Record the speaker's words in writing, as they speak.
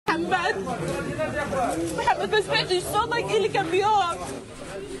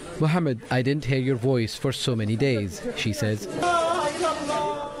Mohammad, I didn't hear your voice for so many days, she says.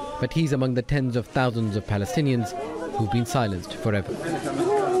 But he's among the tens of thousands of Palestinians who've been silenced forever.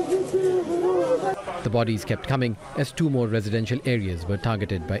 The bodies kept coming as 2 more residential areas were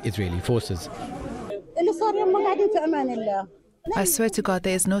targeted by Israeli forces. I swear to God,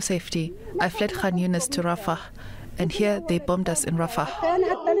 there is no safety. I fled Khan Yunis to Rafah, and here they bombed us in Rafah.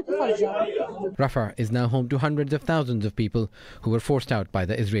 Rafah is now home to hundreds of thousands of people who were forced out by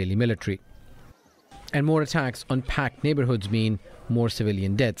the Israeli military. And more attacks on packed neighborhoods mean more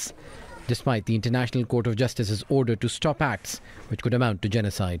civilian deaths, despite the International Court of Justice's order to stop acts which could amount to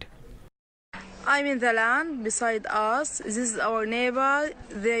genocide. I'm in the land beside us. This is our neighbor.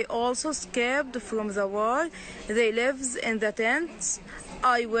 They also escaped from the war. They live in the tents.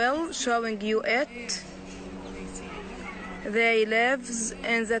 I will showing you it. They live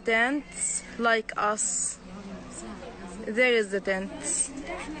in the tents like us. There is the tents.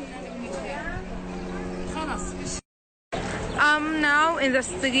 I'm now in the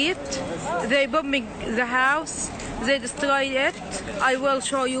street. They bombing the house. They destroyed it. I will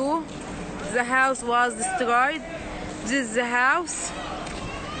show you. The house was destroyed. This is the house.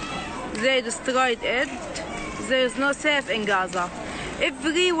 They destroyed it. There is no safe in Gaza.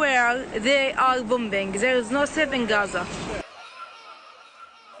 Everywhere they are bombing. There is no safe in Gaza.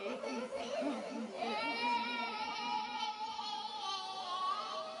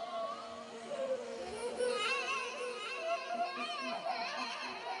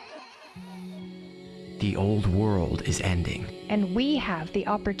 The old world is ending. And we have the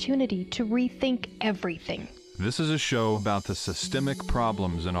opportunity to rethink everything. This is a show about the systemic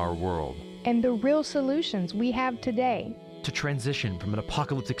problems in our world. And the real solutions we have today. To transition from an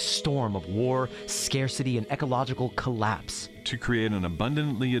apocalyptic storm of war, scarcity, and ecological collapse. To create an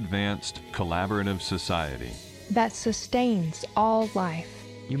abundantly advanced, collaborative society. That sustains all life.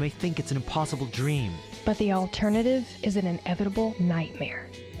 You may think it's an impossible dream. But the alternative is an inevitable nightmare.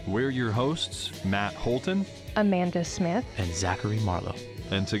 We're your hosts, Matt Holton, Amanda Smith, and Zachary Marlowe.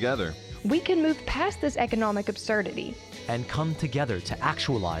 And together, we can move past this economic absurdity and come together to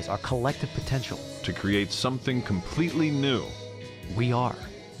actualize our collective potential. To create something completely new. We are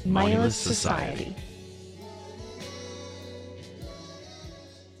Mindless Society.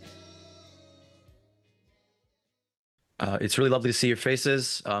 It's really lovely to see your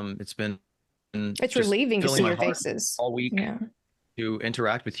faces. It's relieving to see your faces all week. Yeah. To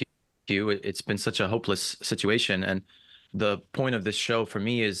interact with you. It's been such a hopeless situation, and the point of this show for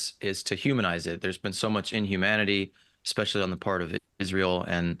me is to humanize it. There's been so much inhumanity, especially on the part of Israel,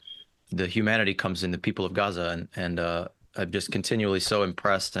 and the humanity comes in the people of Gaza, and I'm just continually so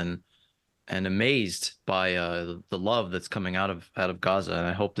impressed and amazed by the love that's coming out of Gaza, and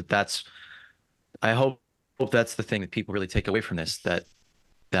I hope that's the thing that people really take away from this, that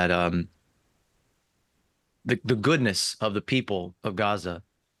the goodness of the people of Gaza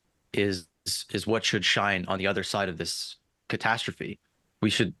is what should shine on the other side of this catastrophe.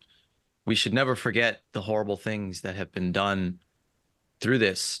 We should never forget the horrible things that have been done through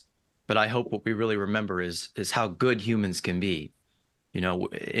this, but I hope what we really remember is how good humans can be. You know,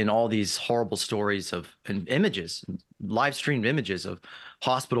 in all these horrible stories and images, live streamed images of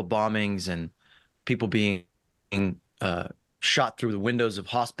hospital bombings and people being shot through the windows of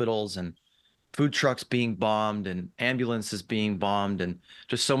hospitals, and food trucks being bombed, and ambulances being bombed, and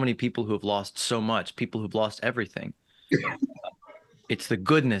just so many people who have lost so much, people who've lost everything. It's the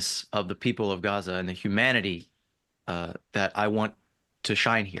goodness of the people of Gaza and the humanity that I want to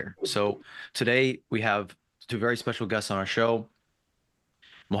shine here. So today we have 2 very special guests on our show,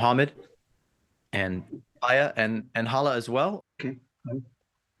 Mohammad and Aya and Halaa as well. Okay.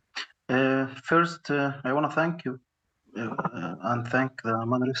 First, I want to thank you and thank the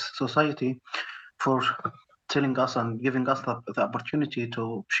Mindless Society for telling us and giving us the opportunity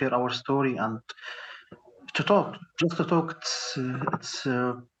to share our story and to talk. Just to talk,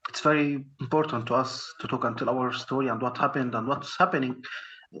 it's very important to us to talk and tell our story and what happened and what's happening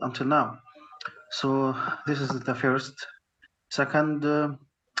until now. So this is the first. Second,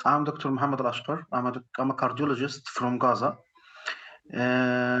 I'm Dr. Mohammad Al-Ashqar. I'm a cardiologist from Gaza.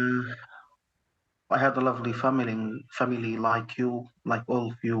 I had a lovely family like you, like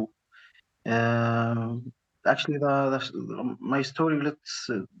all of you. Actually, my story, let's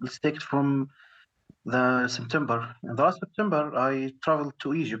take it from the September. In the last September, I traveled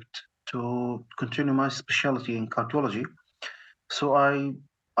to Egypt to continue my specialty in cardiology. So I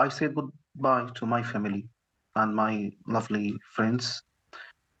said goodbye to my family and my lovely friends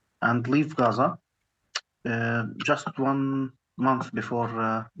and leave Gaza. Just one month before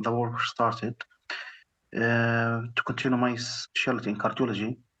the war started to continue my specialty in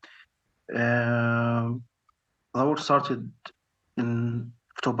cardiology. The war started in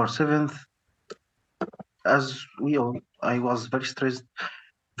October 7th. As we all, I was very stressed,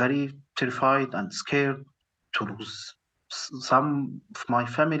 very terrified and scared to lose some of my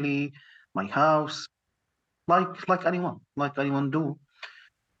family, my house, like anyone do.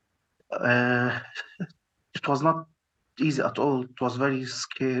 It was not easy at all. It was very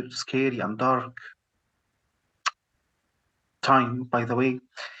scary and dark time, by the way.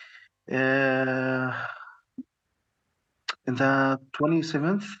 In the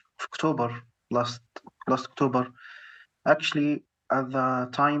 27th of October, last October, actually at the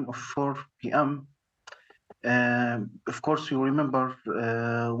time of 4 p.m. Of course, you remember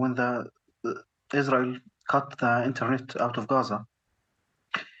when the Israel cut the internet out of Gaza.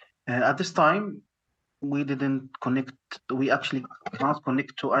 At this time, we didn't connect. We actually cannot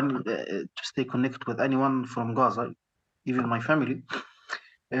connect to any to stay connected with anyone from Gaza, even my family.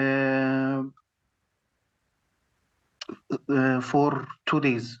 For 2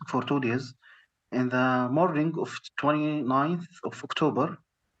 days. In the morning of 29th of October,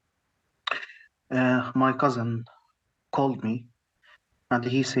 my cousin called me and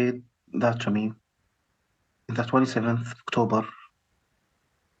he said that to me. In the 27th October,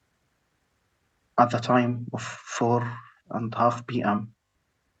 at the time of 4:30 p.m.,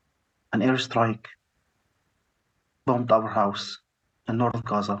 an airstrike bombed our house in North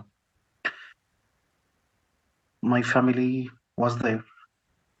Gaza. My family was there.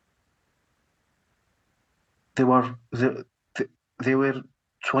 They were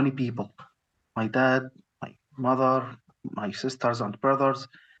 20 people. My dad, my mother, my sisters and brothers,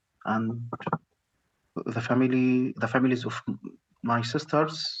 and the families of my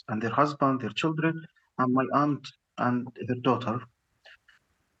sisters and their husband, their children, and my aunt and her daughter.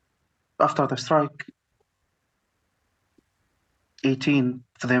 After the strike, 18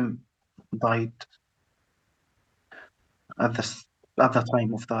 of them died at the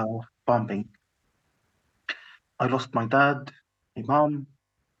time of the bombing. I lost my dad, my mom,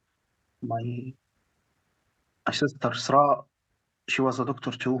 my sister Sra. She was a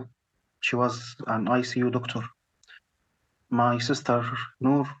doctor too. She was an ICU doctor. My sister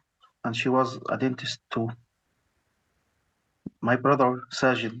Noor, and she was a dentist too. My brother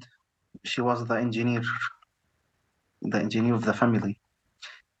Sajid, she was the engineer of the family.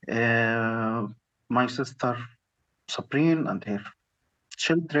 My sister Sabrine and her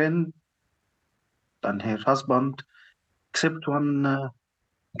children and her husband, except one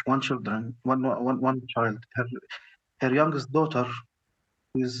child. Her youngest daughter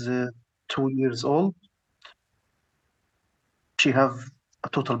is 2 years old. She have a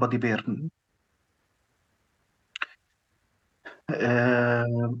total body burn.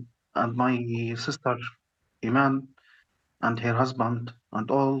 And my sister Iman and her husband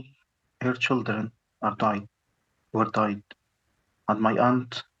and all her children were died. And my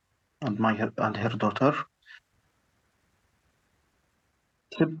aunt and her daughter,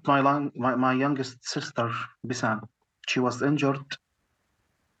 except my youngest sister Bisan, she was injured.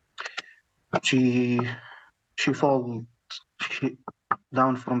 She fell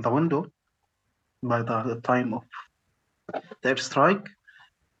down from the window by the time of the airstrike.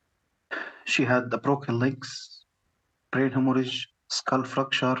 She had the broken legs, brain hemorrhage, skull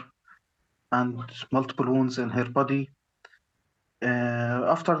fracture, and multiple wounds in her body.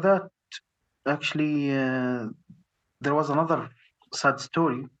 After that, actually, there was another sad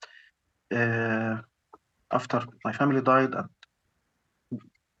story. After my family died, and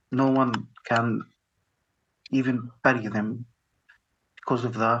no one can even bury them because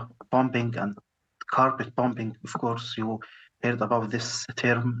of the bombing and carpet bombing. Of course, you heard about this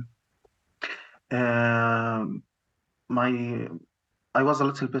term. I was a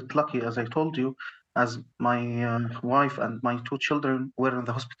little bit lucky, as I told you, as my wife and my 2 children were in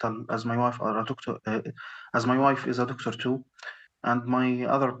the hospital. As my wife are a doctor, as my wife is a doctor too, and my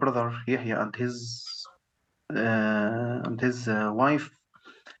other brother Yahya and his wife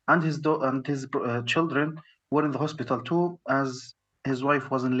and his children were in the hospital too, as his wife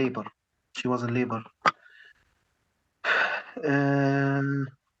was in labor. She was in labor.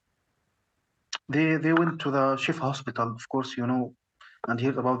 They went to the Shifa hospital, of course, you know, and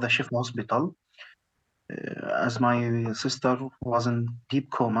heard about the Shifa hospital. As my sister was in deep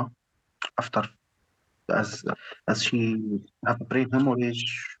coma after, as she had a brain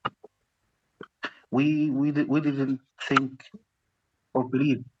hemorrhage. We didn't think or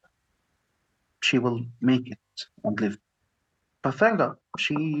believe she will make it and live. But thank God,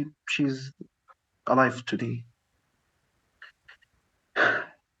 she's alive today.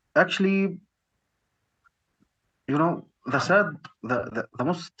 Actually, you know, the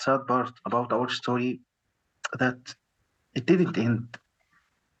most sad part about our story that it didn't end,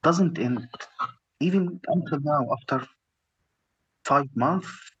 doesn't end, even until now, after 5 months,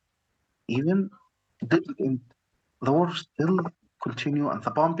 even didn't end. The war still continue, and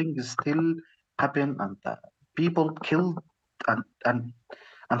the bombing is still happen, and the people killed and and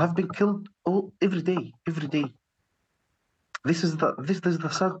and have been killed every day, every day. This is the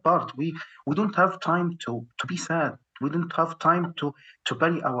sad part. We don't have time to be sad. We don't have time to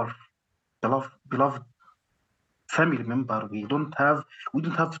bury our beloved family member. We don't have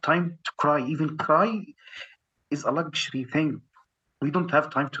time to cry. Even cry is a luxury thing. We don't have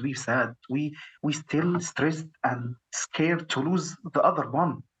time to be sad. We still stressed and scared to lose the other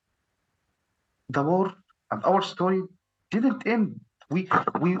one. The war and our story didn't end. We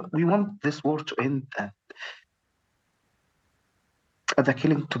want this war to end and the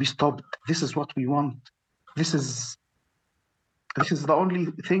killing to be stopped. This is what we want. This is the only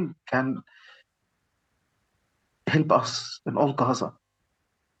thing can help us in all Gaza.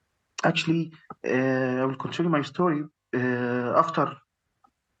 Actually, I will continue my story after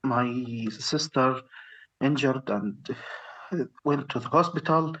my sister injured and went to the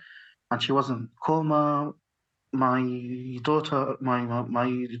hospital, and she was in coma. My daughter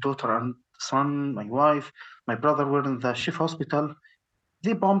and son, my wife, my brother were in the Shifa hospital.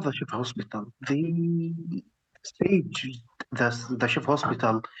 They bombed the Shifa hospital. They staged the Shifa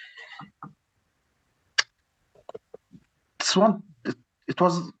hospital. It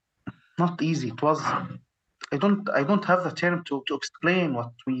was not easy. It was I don't have the term to explain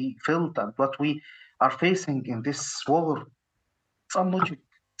what we felt and what we are facing in this war. It's unlogic.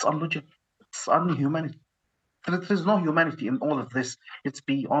 It's unlogic. It's unhumanity. There is no humanity in all of this. Let's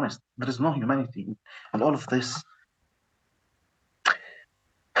be honest. There is no humanity in all of this.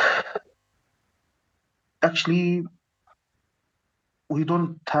 Actually, we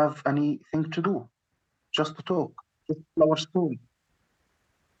don't have anything to do. Just to talk. Just tell our story.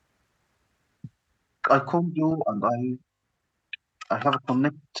 I called you and I have a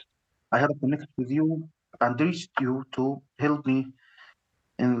connect. I had a connect with you and reached you to help me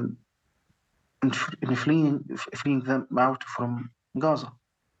in fleeing them out from Gaza,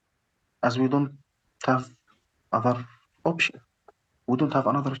 as we don't have other option. We don't have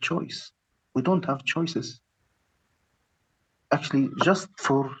another choice. We don't have choices. Actually, just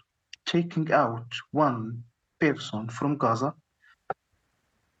for taking out one person from Gaza,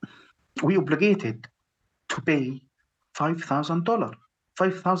 we obligated to pay $5,000.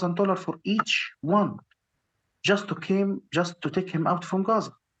 $5,000 for each one, just to take him out from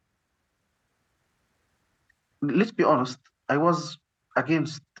Gaza. Let's be honest. I was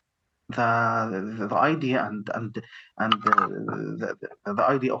against the idea and the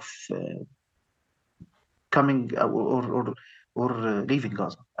idea of coming or leaving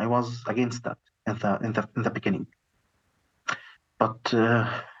Gaza. I was against that in the beginning, but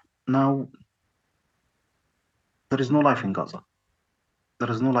now there is no life in Gaza.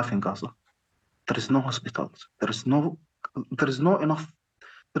 There is no life in Gaza. There is no hospitals. There is no enough.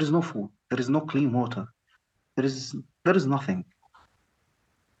 There is no food. There is no clean water. There is nothing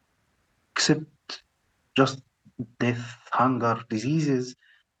except just death, hunger, diseases,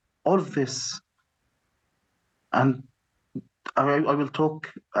 all of this. And I will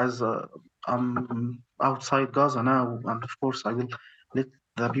talk as I'm outside Gaza now, and of course I will let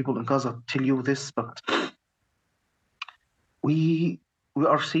the people in Gaza tell you this, but we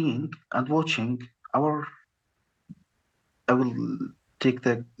are seeing and watching our. I will take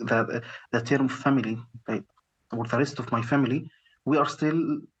the term family, or the rest of my family. We are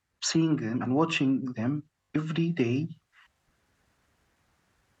still seeing them and watching them every day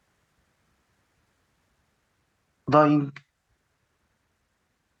dying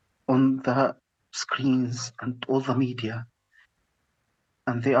on the screens and all the media,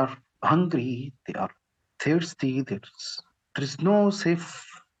 and they are hungry, they are thirsty. There is no safe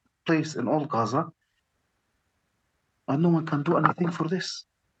place in all Gaza, and no one can do anything for this.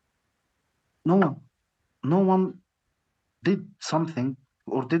 No one did something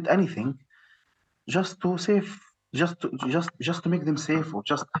or did anything just to save, just to make them safe, or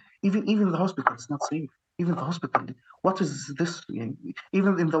just even the hospital is not safe. Even the hospital, what is this?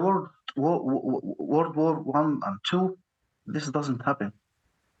 Even in the World War One and Two, this doesn't happen.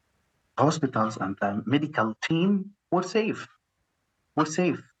 Hospitals and the medical team were safe. We're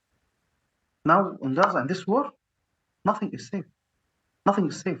safe. Now in Gaza, in this war, nothing is safe. Nothing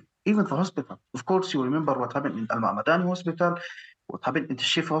is safe. Even the hospital. Of course, you remember what happened in Al-Ma'madani Hospital, what happened in the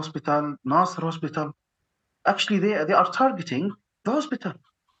Shifa Hospital, Nasr Hospital. Actually, they are targeting The hospital.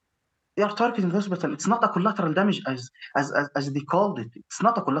 They are targeting the hospital. It's not a collateral damage as they called it. It's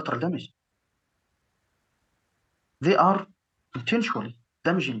not a collateral damage. They are intentionally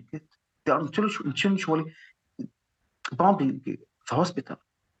damaging it. They are intentionally bombing the hospital.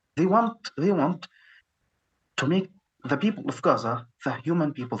 They want to make the people of Gaza, the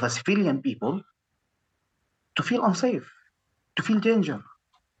human people, the civilian people, to feel unsafe, to feel danger.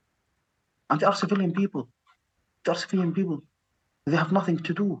 And they are civilian people. They are civilian people. They have nothing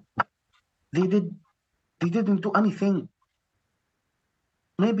to do. They didn't do anything.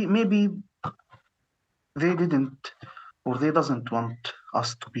 Maybe they didn't, or they doesn't want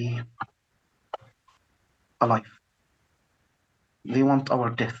us to be alive. They want our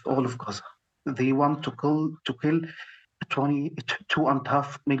death, all of Gaza. They want to kill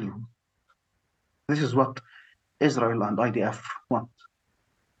 22.5 million. This is what Israel and IDF want.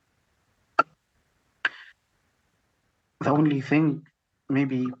 The only thing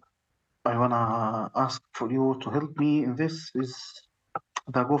maybe I wanna ask for you to help me in this is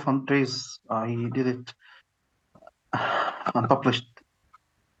the GoFundRaise. I did it and published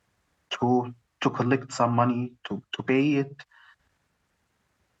to collect some money to pay it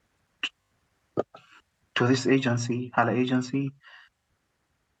to this agency, Halaa agency,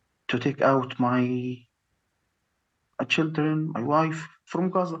 to take out my children, my wife from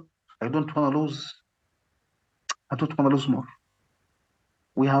Gaza. I don't want to lose more.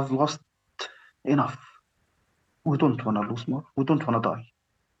 We have lost enough. We don't want to lose more. We don't want to die.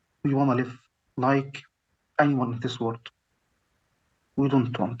 We want to live like anyone in this world. We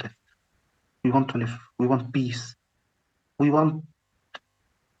don't want it. We want to live. We want peace. We want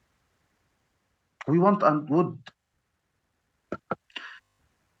and would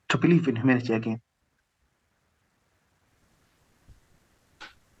to believe in humanity again.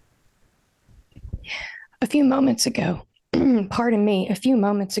 A few moments ago, pardon me, a few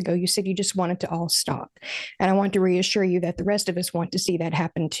moments ago, you said you just wanted to all stop. And I want to reassure you that the rest of us want to see that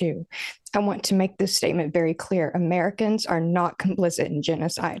happen too. I want to make this statement very clear. Americans are not complicit in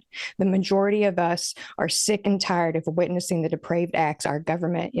genocide. The majority of us are sick and tired of witnessing the depraved acts our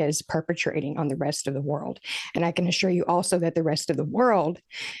government is perpetrating on the rest of the world. And I can assure you also that the rest of the world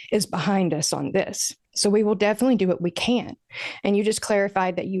is behind us on this. So we will definitely do what we can. And you just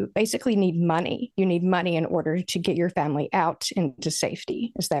clarified that you basically need money. You need money in order to get your family out into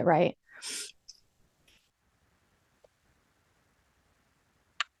safety. Is that right?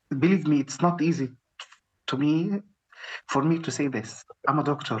 Believe me, it's not easy for me to say this. I'm a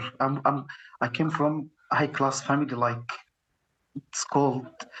doctor. I came from a high-class family, like it's called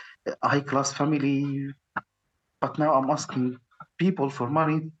a high-class family. But now I'm asking people for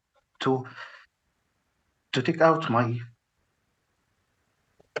money to take out my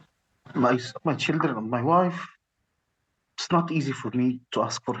children and my wife. It's not easy for me to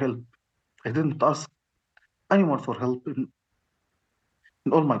ask for help. I didn't ask anyone for help in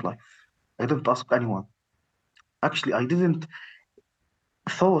all my life. I didn't ask anyone. Actually, I didn't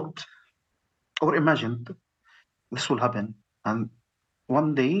thought or imagined this will happen. And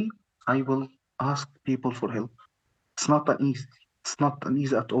one day I will ask people for help. It's not an easy. It's not an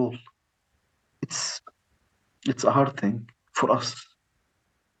easy at all. It's a hard thing for us.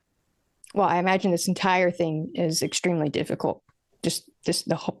 Well, I imagine this entire thing is extremely difficult.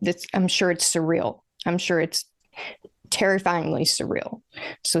 I'm sure it's surreal. I'm sure it's terrifyingly surreal.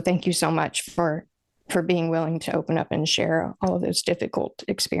 So thank you so much for being willing to open up and share all of those difficult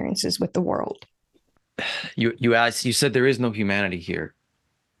experiences with the world. You said there is no humanity here.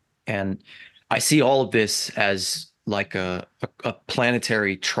 And I see all of this as like a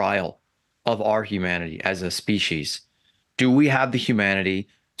planetary trial of our humanity as a species. Do we have the humanity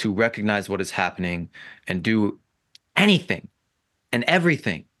to recognize what is happening and do anything and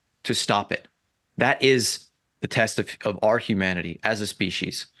everything to stop it? That is the test of our humanity as a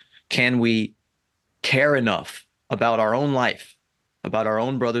species. Can we care enough about our own life, about our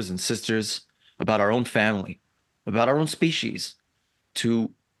own brothers and sisters, about our own family, about our own species,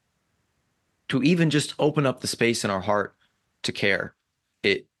 to even just open up the space in our heart to care?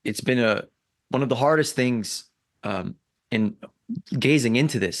 It's been one of the hardest things in gazing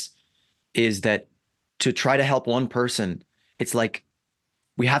into this is that to try to help one person, it's like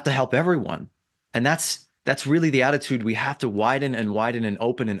we have to help everyone. And that's really the attitude. We have to widen and widen and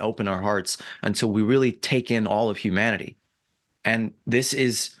open our hearts until we really take in all of humanity. And this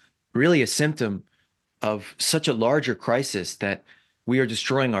is really a symptom of such a larger crisis that we are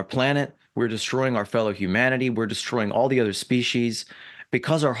destroying our planet. We're destroying our fellow humanity. We're destroying all the other species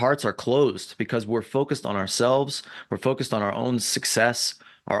because our hearts are closed, because we're focused on ourselves. We're focused on our own success,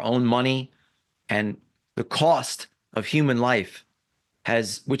 our own money, and the cost of human life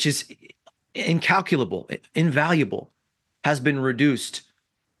which is incalculable, invaluable, has been reduced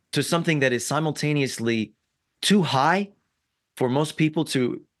to something that is simultaneously too high for most people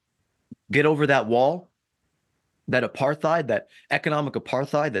to get over that wall, that apartheid, that economic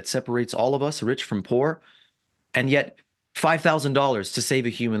apartheid that separates all of us, rich from poor, and yet $5,000 to save a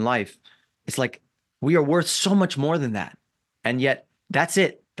human life. It's like we are worth so much more than that. And yet that's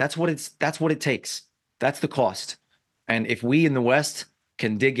it. That's what it takes. That's the cost. And if we in the West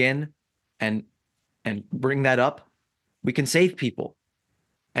can dig in and bring that up, we can save people.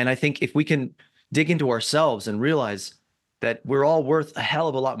 And I think if we can dig into ourselves and realize that we're all worth a hell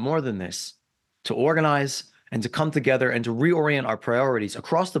of a lot more than this, to organize and to come together and to reorient our priorities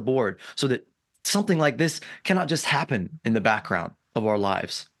across the board so that something like this cannot just happen in the background of our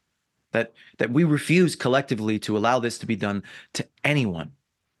lives, that we refuse collectively to allow this to be done to anyone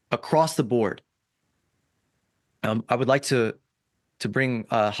across the board. I would like to bring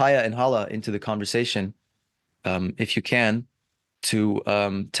Haya and Halaa into the conversation, if you can, to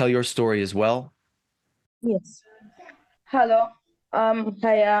tell your story as well. Yes. Hello, I'm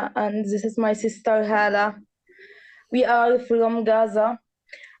Haya, and this is my sister Halaa. We are from Gaza,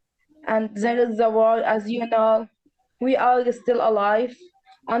 and there is the war, as you know. We are still alive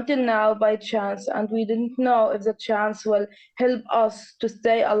until now by chance, and we didn't know if the chance will help us to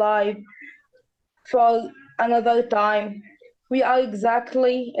stay alive for another time. We are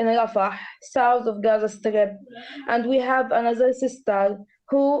exactly in Rafah, south of Gaza Strip, and we have another sister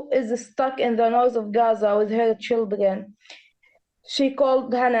who is stuck in the north of Gaza with her children. She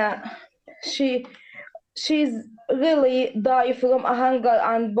called Hannah. She's really died from a hunger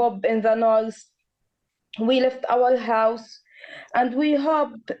and bob in the north. We left our house and we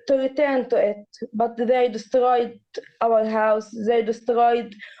hoped to return to it, but they destroyed our house. They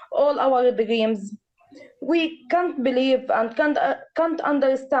destroyed all our dreams. We can't believe and can't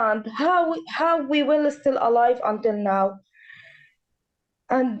understand how we were still alive until now.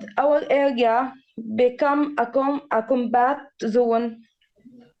 And our area become a combat zone.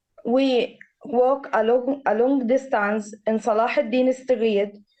 We walk a long distance in Salah ad-Din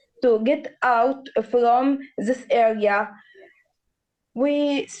Street to get out from this area.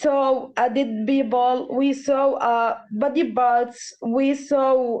 We saw dead people, we saw body parts, we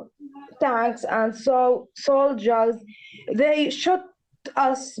saw tanks and saw soldiers. They shot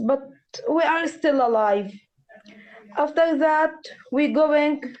us, but we are still alive. After that, we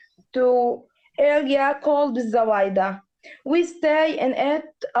going to area called Zawaida. We stay in it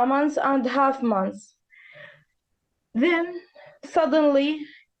a month and a half months. Then suddenly,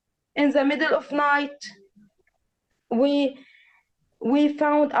 in the middle of night, we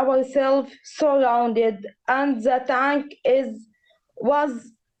found ourselves surrounded, and the tank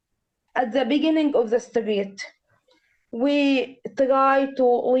was at the beginning of the street. We tried to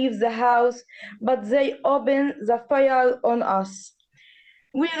leave the house, but they opened the fire on us.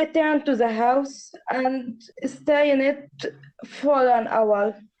 We returned to the house and stay in it for an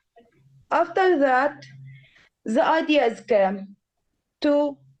hour. After that, the idea came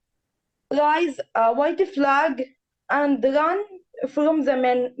to raise a white flag and run from the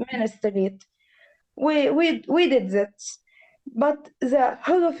main street. We did that, but the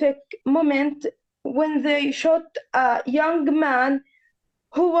horrific moment when they shot a young man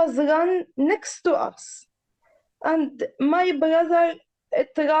who was run next to us, and my brother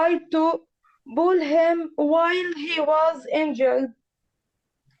tried to pull him while he was injured.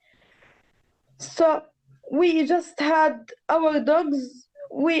 So we just had our dogs.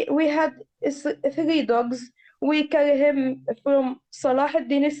 We had 3 dogs. We carry him from Salah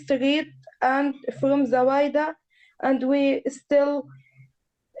ad-Din Street and from Zawaida, and we still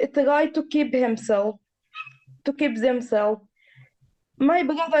try to keep themselves. My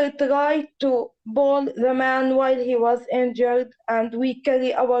brother tried to pull the man while he was injured, and we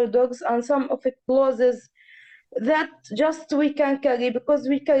carry our dogs and some of the clothes that just we can carry because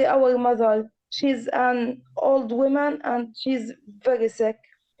we carry our mother. She's an old woman and she's very sick.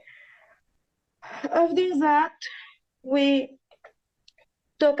 After that, we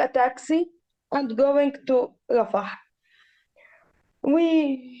took a taxi and going to Rafah.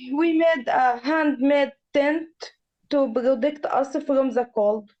 We made a handmade tent to protect us from the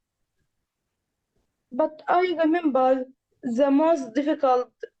cold. But I remember the most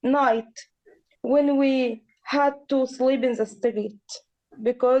difficult night when we had to sleep in the street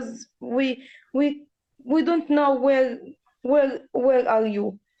because we don't know where are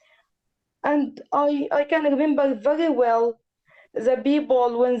you. And I can remember very well the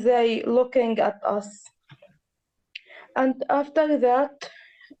people when they looking at us. And after that,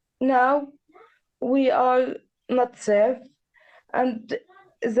 now we are not safe, and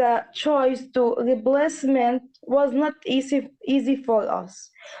the choice to replacement was not easy for us.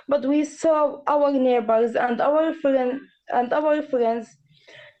 But we saw our neighbors and our friends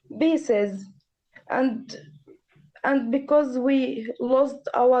pieces, and because we lost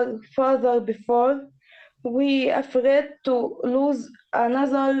our father before, we afraid to lose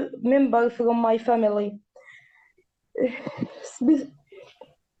another member from my family,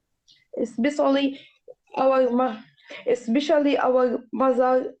 especially our especially our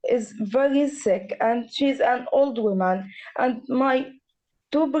mother is very sick and she's an old woman, and my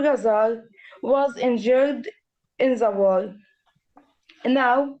two brothers was injured in the war.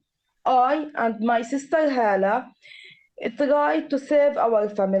 Now I and my sister Hala try to save our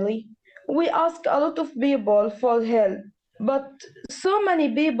family. We ask a lot of people for help, but so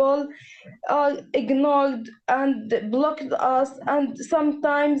many people are ignored and blocked us and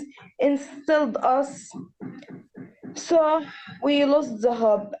sometimes instilled us. So we lost the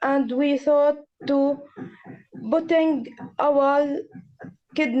hope and we thought to putting our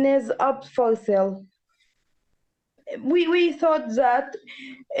kidneys up for sale. We thought that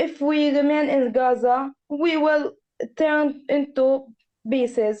if we remain in Gaza, we will turn into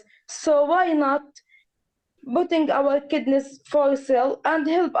pieces. So why not putting our kidneys for sale and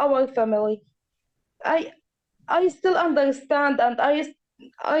help our family? I still understand, and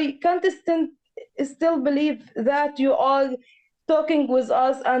I can't still believe that you are talking with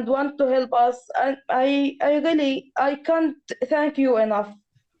us and want to help us. And I really I can't thank you enough.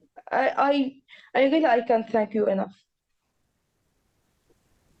 I really I can't thank you enough.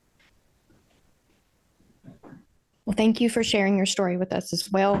 Well, thank you for sharing your story with us as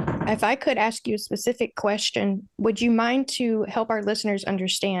well. If I could ask you a specific question, would you mind to help our listeners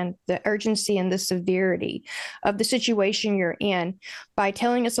understand the urgency and the severity of the situation you're in by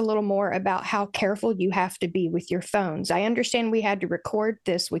telling us a little more about how careful you have to be with your phones? I understand we had to record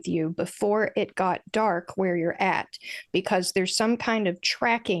this with you before it got dark where you're at, because there's some kind of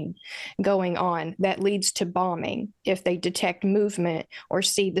tracking going on that leads to bombing if they detect movement or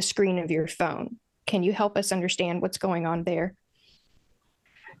see the screen of your phone. Can you help us understand what's going on there?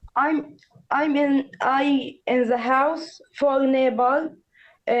 I'm in the house for a neighbor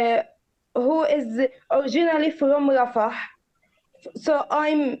who is originally from Rafah. So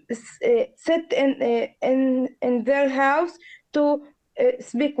I'm sit in their house to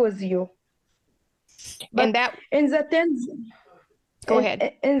speak with you. But and that in the tent, go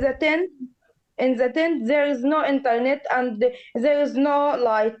ahead. In the tent, there is no internet and there is no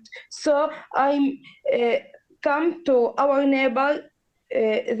light. So I come to our neighbor.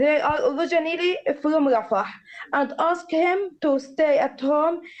 They are originally from Rafah, and ask him to stay at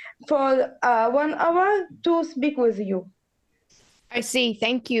home for 1 hour to speak with you. I see.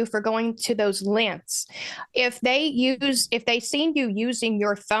 Thank you for going to those lengths. If they seen you using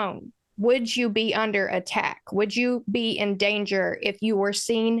your phone, would you be under attack? Would you be in danger if you were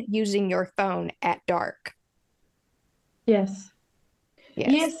seen using your phone at dark? Yes.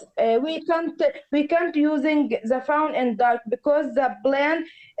 Yes. We can't using the phone in dark because the plane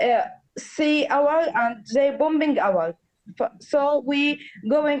see our and they bombing our. So we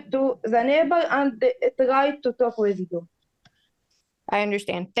going to the neighbor and try to talk with you. I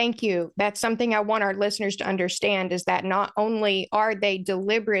understand. Thank you. That's something I want our listeners to understand, is that not only are they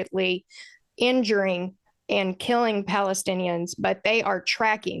deliberately injuring and killing Palestinians, but they are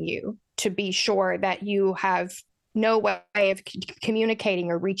tracking you to be sure that you have no way of communicating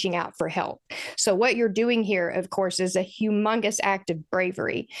or reaching out for help. So what you're doing here, of course, is a humongous act of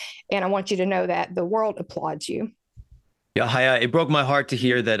bravery. And I want you to know that the world applauds you. Yeah, Haya, it broke my heart to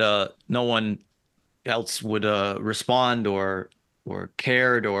hear that no one else would respond or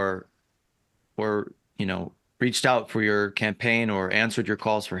cared or reached out for your campaign or answered your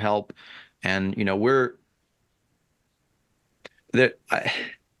calls for help. And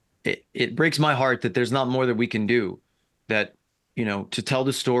it breaks my heart that there's not more that we can do, that to tell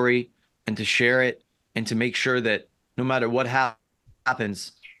the story and to share it and to make sure that no matter what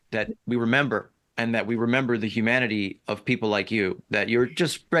happens, that we remember, and that we remember the humanity of people like you, that you're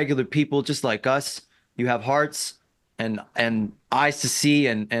just regular people just like us. You have hearts and eyes to see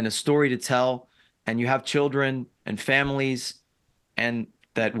and a story to tell, and you have children and families, and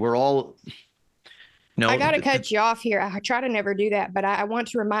that we're all I got to cut you off here. I try to never do that, but I want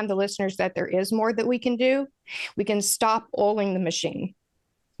to remind the listeners that there is more that we can do. We can stop oiling the machine.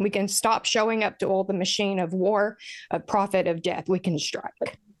 We can stop showing up to oil the machine of war, of profit, of death. We can strike for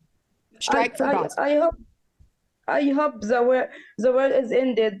Gaza. I hope the war is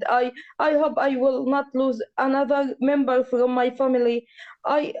ended. I hope I will not lose another member from my family.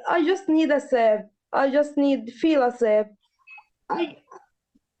 I just need a save. I just need feel a save. I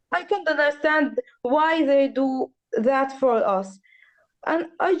I can't understand why they do that for us. And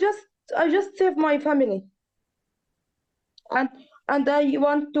I just save my family. And I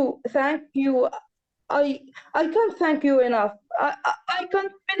want to thank you. I I can't thank you enough. I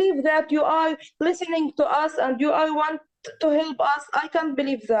can't believe that you are listening to us and you are want to help us. I can't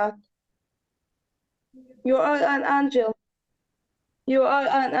believe that. You are an angel. You are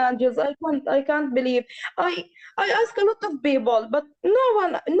an angel. I can't believe. I I ask a lot of people, but no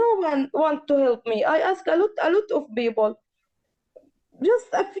one want to help me. I ask a lot of people. Just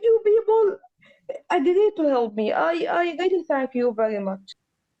a few people agree to help me. I really thank you very much.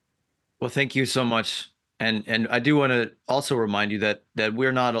 Well, thank you so much. And I do want to also remind you that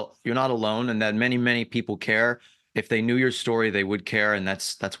you're not alone, and that many people care. If they knew your story, they would care, and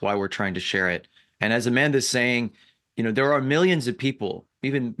that's why we're trying to share it. And as Amanda's saying, there are millions of people,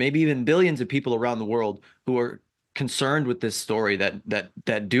 maybe even billions of people around the world who are concerned with this story,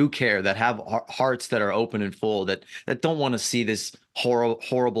 that do care, that have hearts that are open and full, that don't want to see this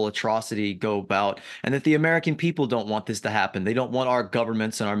horrible atrocity go about, and that the American people don't want this to happen. They don't want our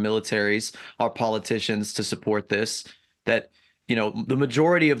governments and our militaries, our politicians to support this. That the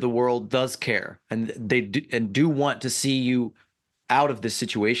majority of the world does care, and they do want to see you out of this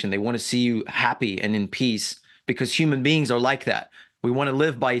situation. They want to see you happy and in peace, because human beings are like that. We want to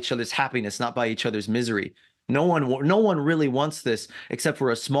live by each other's happiness, not by each other's misery. No one really wants this, except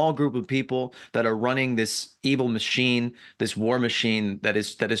for a small group of people that are running this evil machine, this war machine that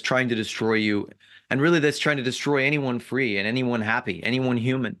is trying to destroy you, and really that's trying to destroy anyone free and anyone happy, anyone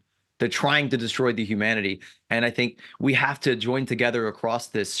human. They're trying to destroy the humanity. And I think we have to join together across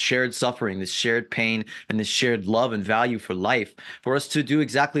this shared suffering, this shared pain, and this shared love and value for life, for us to do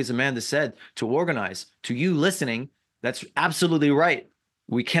exactly as Amanda said, to organize. To you listening, that's absolutely right.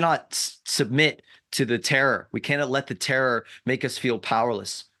 We cannot submit to the terror. We cannot let the terror make us feel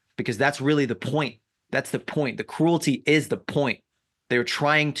powerless, because that's really the point. That's the point. The cruelty is the point. They're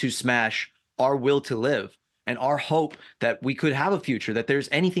trying to smash our will to live and our hope that we could have a future, that there's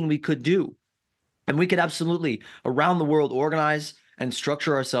anything we could do. And we could absolutely, around the world, organize and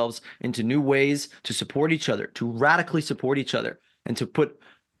structure ourselves into new ways to support each other, to radically support each other, and to put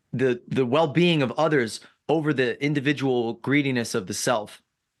the well-being of others over the individual greediness of the self.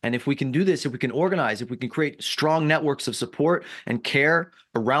 And if we can do this, if we can organize, if we can create strong networks of support and care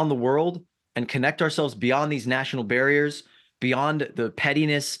around the world and connect ourselves beyond these national barriers, beyond the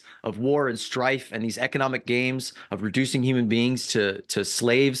pettiness of war and strife and these economic games of reducing human beings to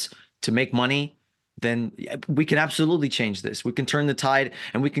slaves to make money, then we can absolutely change this. We can turn the tide,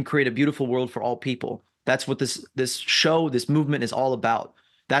 and we can create a beautiful world for all people. That's what this movement is all about.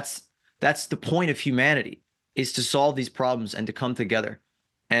 That's the point of humanity, is to solve these problems and to come together.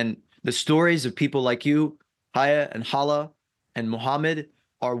 And the stories of people like you, Haya and Halaa and Mohammad,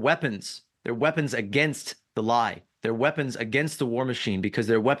 are weapons. They're weapons against the lie. They're weapons against the war machine, because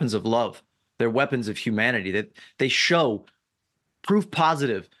they're weapons of love. They're weapons of humanity. That they show proof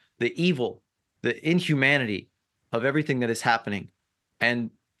positive the evil, the inhumanity of everything that is happening,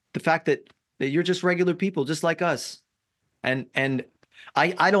 and the fact that you're just regular people, just like us. And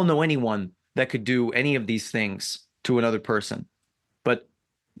I don't know anyone that could do any of these things to another person, but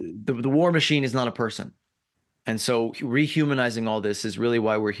the war machine is not a person. And so rehumanizing all this is really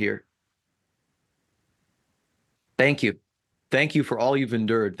why we're here. Thank you. Thank you for all you've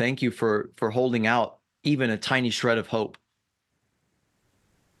endured. Thank you for holding out even a tiny shred of hope.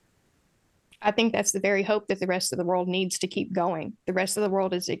 I think that's the very hope that the rest of the world needs to keep going. The rest of the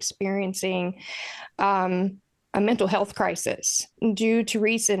world is experiencing a mental health crisis due to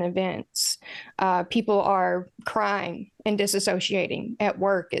recent events. People are crying and disassociating at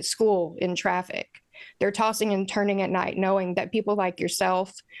work, at school, in traffic. They're tossing and turning at night, knowing that people like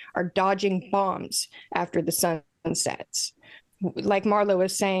yourself are dodging bombs after the sun sets. Like Marla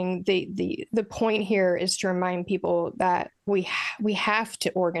was saying, the point here is to remind people that we have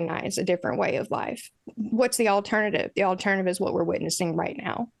to organize a different way of life. What's the alternative? The alternative is what we're witnessing right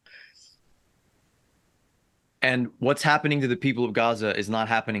now. And what's happening to the people of Gaza is not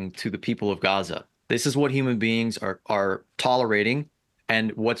happening to the people of Gaza. This is what human beings are tolerating,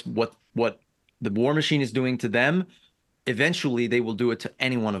 and what the war machine is doing to them. Eventually, they will do it to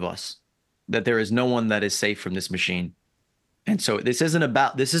any one of us. That there is no one that is safe from this machine. And so this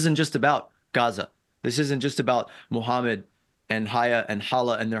isn't just about Gaza. This isn't just about Mohammad and Haya and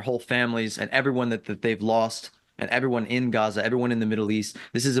Halaa and their whole families and everyone that they've lost, and everyone in Gaza, everyone in the Middle East.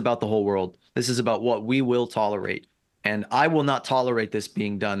 This is about the whole world. This is about what we will tolerate. And I will not tolerate this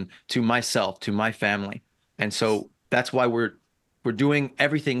being done to myself, to my family. And so that's why we're doing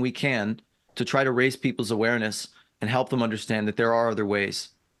everything we can to try to raise people's awareness and help them understand that there are other ways,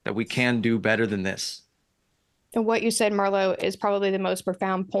 that we can do better than this. And what you said, Marlo, is probably the most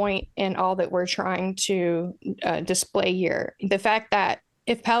profound point in all that we're trying to display here. The fact that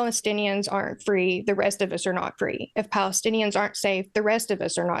if Palestinians aren't free, the rest of us are not free. If Palestinians aren't safe, the rest of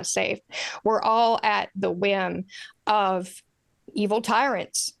us are not safe. We're all at the whim of evil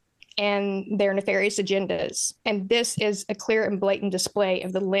tyrants and their nefarious agendas. And this is a clear and blatant display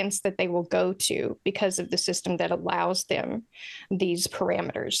of the lengths that they will go to because of the system that allows them these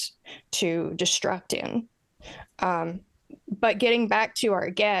parameters to destruct in. But getting back to our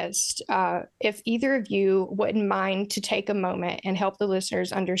guest, if either of you wouldn't mind to take a moment and help the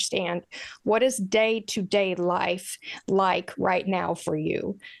listeners understand, what is day-to-day life like right now for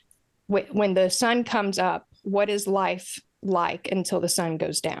you? When the sun comes up, what is life like until the sun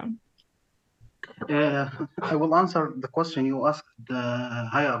goes down? I will answer the question you asked,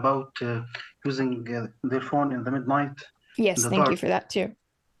 Haya, about using their phone in the midnight. Yes, thank you for that too.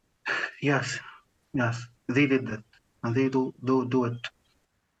 Yes, they did that, and they do it.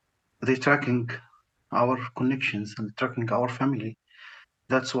 They're tracking our connections and tracking our family.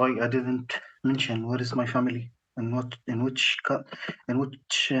 That's why I didn't mention where is my family and in which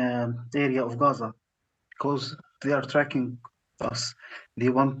area of Gaza, because they are tracking us. They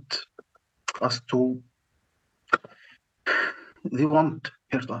want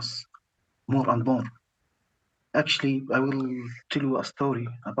hurt us more and more. Actually, I will tell you a story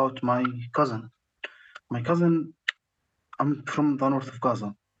about my cousin. My cousin, I'm from the north of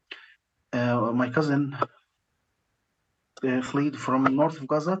Gaza. My cousin fled from north of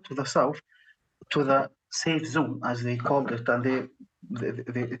Gaza to the south, to the safe zone, as they called it, and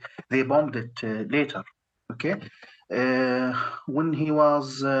they bombed it later. Okay, when he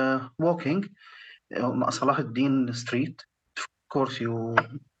was walking on Salah ad-Din Street, of course you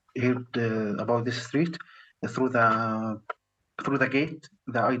heard about this street through the gate.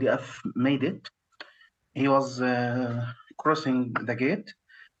 The IDF made it. He was crossing the gate,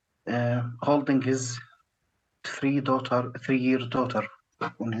 holding his 3-year daughter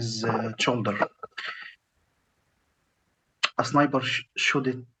on his shoulder. A sniper shot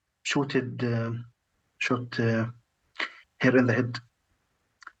her in the head,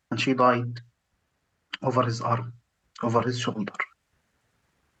 and she died over his arm, over his shoulder.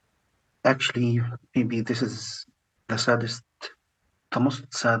 Actually, maybe this is the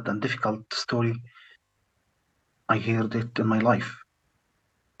most sad and difficult story I heard it in my life.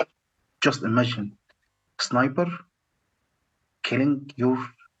 Just imagine, sniper killing your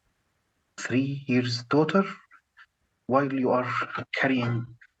 3-year daughter while you are carrying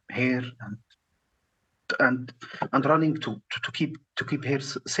her and running to keep her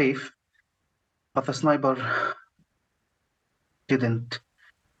safe, but the sniper didn't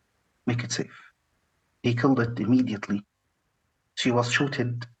make it safe. He killed it immediately. She was shot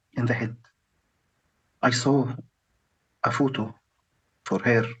in the head. I saw a photo for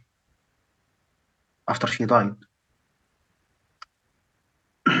her after she died.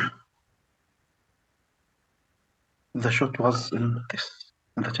 The shot was in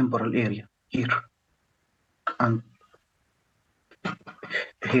the temporal area here, and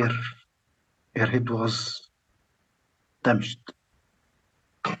her head was damaged.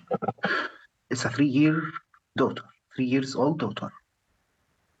 It's a 3-year-old daughter.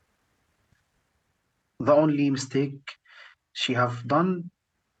 The only mistake she have done,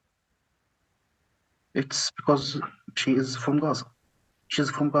 it's because she is from Gaza. She's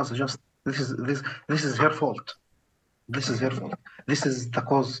from Gaza. Just this is her fault. This is her fault. This is the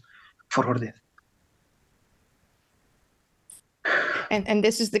cause for her death. And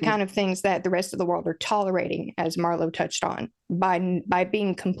this is the kind of things that the rest of the world are tolerating, as Marlo touched on, by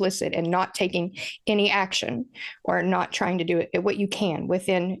being complicit and not taking any action or not trying to do it what you can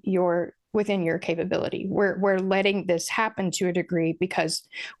within your capability. We're letting this happen to a degree because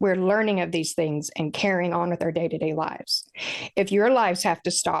we're learning of these things and carrying on with our day-to-day lives. If your lives have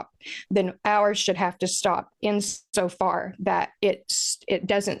to stop, then ours should have to stop insofar that it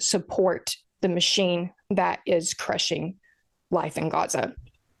doesn't support the machine that is crushing life in Gaza.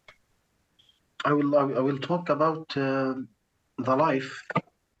 I will talk about the life.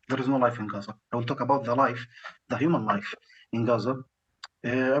 There is no life in Gaza. I will talk about the human life in Gaza.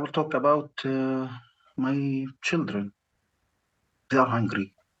 I will talk about my children. They are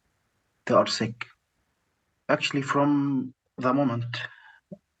hungry. They are sick. Actually, from the moment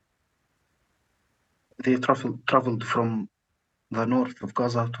they traveled from the north of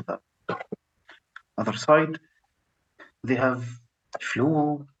Gaza to the other side, they have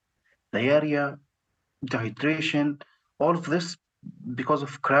flu, diarrhea, dehydration, all of this because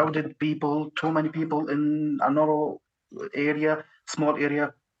of crowded people, too many people in a narrow area, small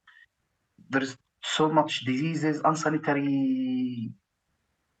area. There is so much diseases, unsanitary,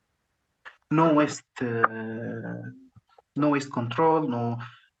 no waste control, no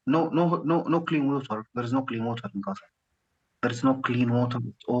clean water. There is no clean water in Gaza. There is no clean water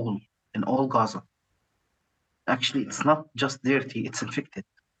at all in all Gaza. Actually, it's not just dirty; it's infected.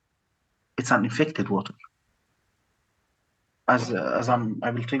 It's an infected water. I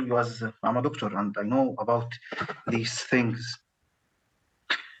will tell you, as I'm a doctor and I know about these things.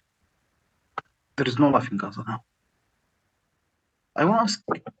 There is no life in Gaza now. I want to ask,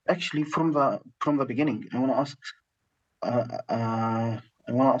 actually, from the beginning. I want to ask. I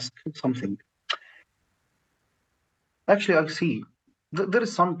want to ask something. Actually, I see there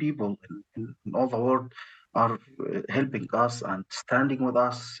is some people in all the world are helping us and standing with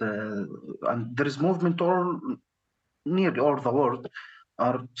us, and there is movement all nearly all the world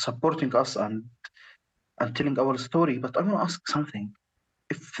are supporting us and telling our story. But I want to ask something: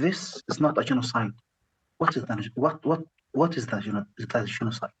 if this is not a genocide, what is the genocide? What is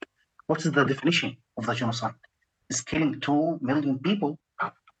the definition of the genocide? Is killing 2 million people?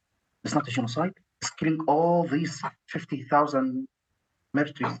 It's not a genocide. It's killing all these 50,000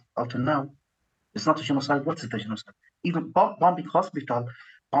 murders until now. It's not a genocide. What is the genocide? Even bombing hospital,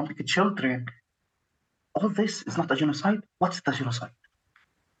 bombing children. All this is not a genocide. What is the genocide?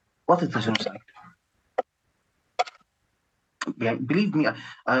 What is the genocide? Yeah, believe me,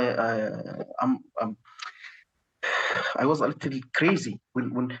 I was a little crazy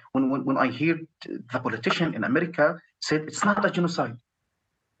when I heard the politician in America said it's not a genocide.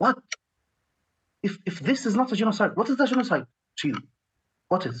 What? If this is not a genocide, what is the genocide? Chill.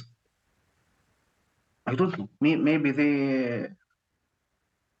 What is? I don't know. Maybe they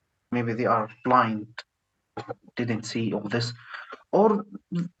are blind, didn't see all this, or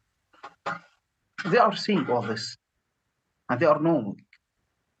they are seeing all this, and they are knowing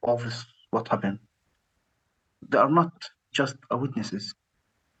all this what happened. They are not just witnesses.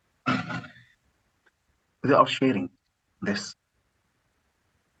 They are sharing this.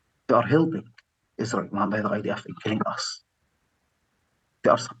 They are helping Israel by the IDF in killing us. They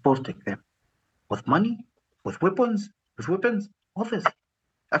are supporting them with money, with weapons, all this.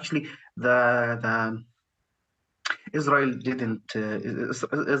 Actually, the Israel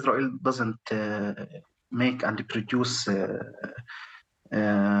doesn't make and produce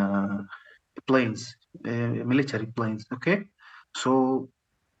planes, military planes. Okay, so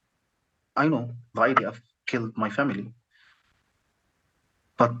I know the IDF killed my family,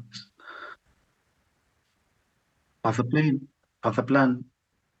 but the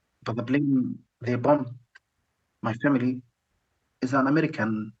plane they bombed my family is an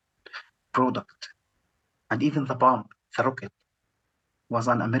American product, and even the bomb, the rocket, was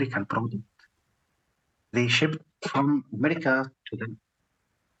an American product. They shipped from America to the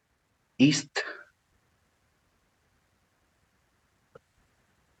East.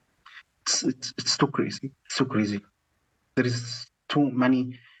 It's too crazy. It's too crazy. There is too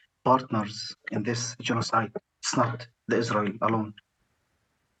many partners in this genocide. It's not the Israel alone.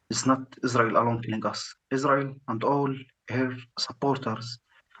 It's not Israel alone killing us. Israel and all her supporters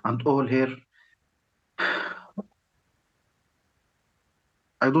and all her,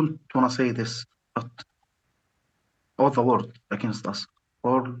 I don't want to say this, but all the world against us.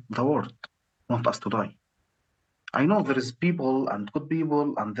 All the world want us to die. I know there is people and good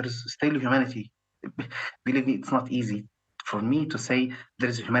people and there is still humanity. Believe me, it's not easy for me to say there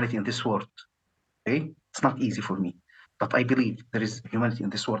is humanity in this world. Okay? It's not easy for me. But I believe there is humanity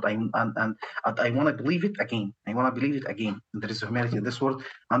in this world. And I want to believe it again. I want to believe it again. There is humanity in this world.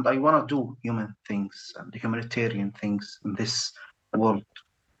 And I want to do human things and humanitarian things in this world.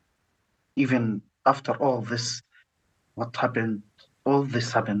 Even after all this, what happened, all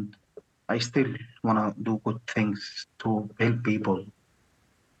this happened, I still want to do good things to help people.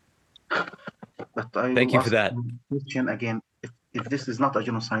 But I Thank you for that. Question again, if this is not a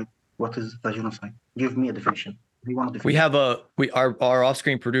genocide, what is the genocide? Give me a definition. We have our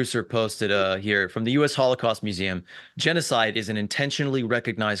off-screen producer posted here from the U.S. Holocaust Museum. Genocide is an intentionally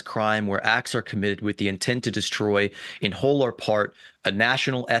recognized crime where acts are committed with the intent to destroy, in whole or part, a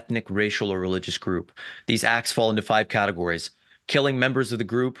national, ethnic, racial, or religious group. These acts fall into 5 categories: killing members of the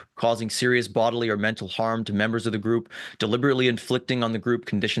group, causing serious bodily or mental harm to members of the group, deliberately inflicting on the group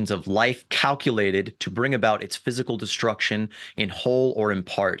conditions of life calculated to bring about its physical destruction in whole or in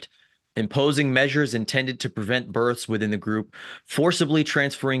part, imposing measures intended to prevent births within the group, forcibly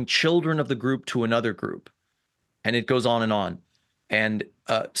transferring children of the group to another group. And it goes on and on. And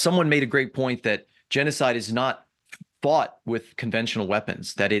someone made a great point that genocide is not fought with conventional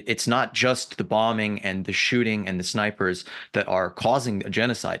weapons, that it's not just the bombing and the shooting and the snipers that are causing a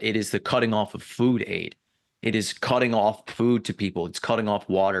genocide. It is the cutting off of food aid. It is cutting off food to people. It's cutting off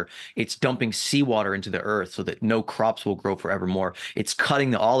water. It's dumping seawater into the earth so that no crops will grow forevermore. It's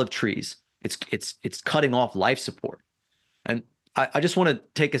cutting the olive trees. It's cutting off life support. And I just want to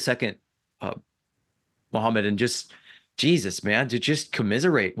take a second, Mohammed, and just, Jesus, man, to just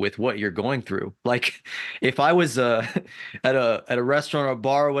commiserate with what you're going through. Like, if I was at a restaurant or a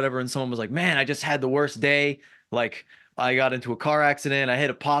bar or whatever, and someone was like, "Man, I just had the worst day. Like, I got into a car accident. I hit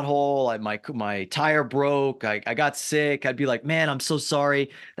a pothole. My tire broke. I got sick." I'd be like, "Man, I'm so sorry.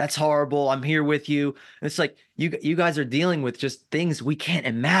 That's horrible. I'm here with you." And it's like you guys are dealing with just things we can't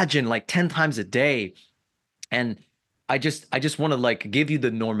imagine, like 10 times a day. And I just want to like give you the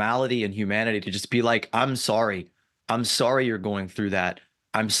normality and humanity to just be like, "I'm sorry. I'm sorry you're going through that.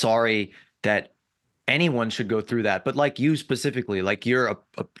 I'm sorry that anyone should go through that." But like you specifically, like you're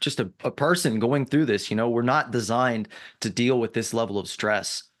just a person going through this, you know, we're not designed to deal with this level of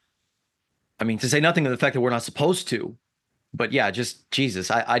stress. I mean, to say nothing of the fact that we're not supposed to, but yeah, just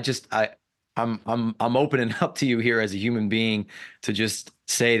Jesus, I'm opening up to you here as a human being to just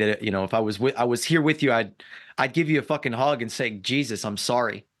say that, you know, if I was here with you, I'd give you a fucking hug and say, "Jesus, I'm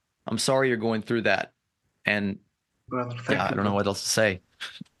sorry. I'm sorry you're going through that." And Brother, yeah, I don't know what else to say.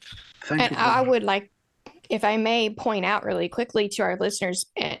 Thank And you, I brother. would like, if I may point out really quickly to our listeners,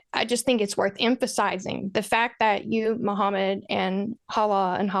 I just think it's worth emphasizing the fact that you, Mohammed, and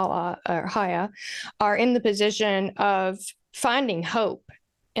Haya are in the position of finding hope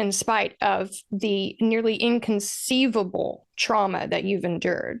in spite of the nearly inconceivable trauma that you've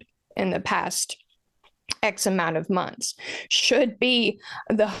endured in the past X amount of months should be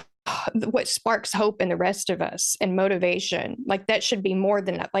what sparks hope in the rest of us and motivation. Like, that should be more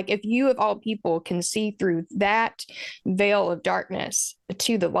than that. Like, if you of all people can see through that veil of darkness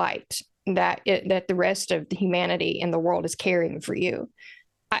to the light that the rest of the humanity and the world is carrying for you,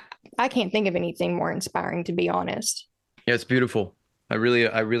 I can't think of anything more inspiring, to be honest. Yeah, it's beautiful. I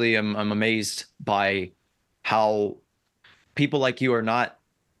really am. I'm amazed by how people like you are not.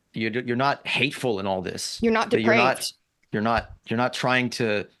 You're not hateful in all this. You're not That depraved. You're not trying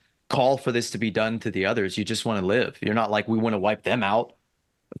to call for this to be done to the others. You just want to live. You're not like, we want to wipe them out.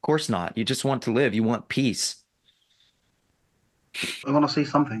 Of course not. You just want to live. You want peace. I want to say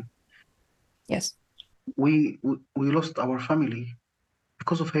something. Yes. We lost our family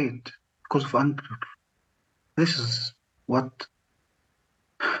because of hate, because of anger. This is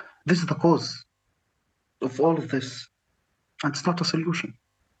the cause of all of this. And it's not a solution.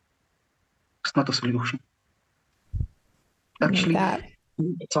 It's not a solution. Actually, That.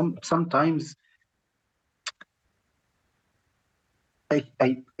 sometimes I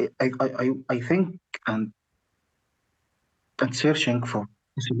think and searching for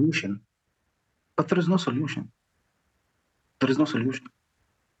a solution, but there is no solution. There is no solution.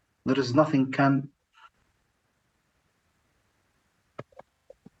 There is nothing can.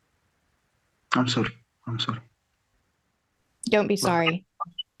 I'm sorry. Don't be sorry.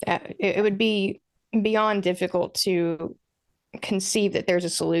 It would be beyond difficult to conceive that there's a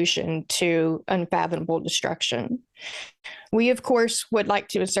solution to unfathomable destruction. We, of course, would like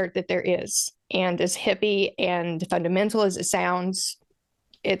to assert that there is. And as hippie and fundamental as it sounds,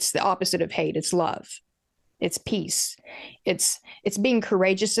 it's the opposite of hate. It's love. It's peace. It's being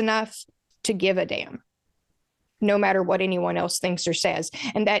courageous enough to give a damn, no matter what anyone else thinks or says.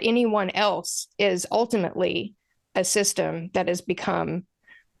 And that anyone else is ultimately a system that has become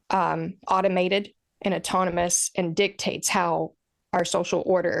automated and autonomous and dictates how our social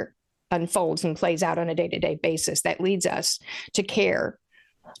order unfolds and plays out on a day-to-day basis. That leads us to care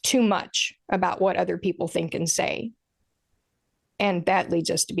too much about what other people think and say. And that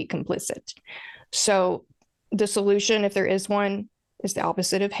leads us to be complicit. So the solution, if there is one, is the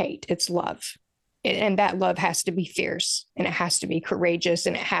opposite of hate. It's love. And that love has to be fierce, and it has to be courageous,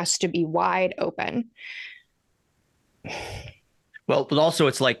 and it has to be wide open. Well, but also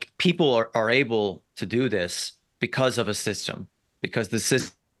it's like people are able to do this because of a system, because the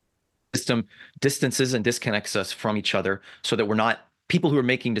system distances and disconnects us from each other so that we're not, people who are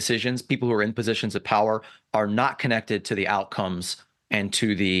making decisions, people who are in positions of power are not connected to the outcomes and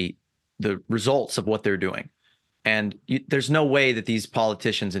to the results of what they're doing. And there's no way that these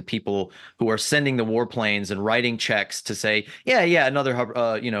politicians and people who are sending the warplanes and writing checks to say, yeah, another,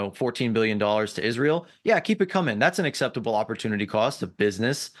 $14 billion to Israel. Yeah, keep it coming. That's an acceptable opportunity cost of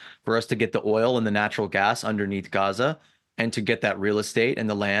business for us to get the oil and the natural gas underneath Gaza and to get that real estate and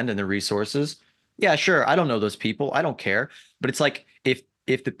the land and the resources. Yeah, sure. I don't know those people. I don't care. But it's like if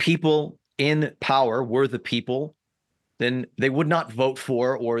the people in power were the people then they would not vote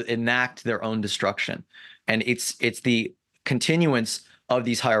for or enact their own destruction. And it's the continuance of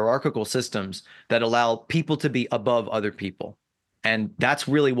these hierarchical systems that allow people to be above other people. And that's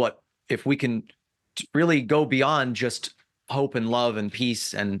really what, if we can really go beyond just hope and love and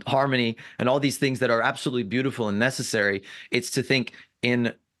peace and harmony and all these things that are absolutely beautiful and necessary, it's to think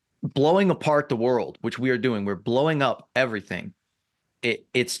in blowing apart the world, which we are doing. We're blowing up everything.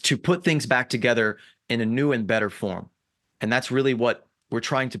 It's to put things back together in a new and better form. And that's really what we're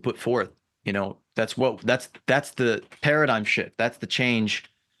trying to put forth. You know, that's the paradigm shift. That's the change,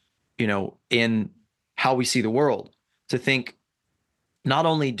 you know, in how we see the world, to think not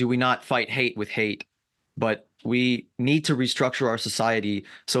only do we not fight hate with hate, but we need to restructure our society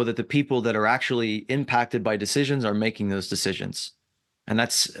so that the people that are actually impacted by decisions are making those decisions. And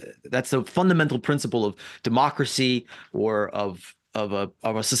that's the fundamental principle of democracy, or of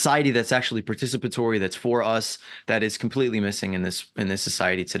a society that's actually participatory, that's for us, that is completely missing in this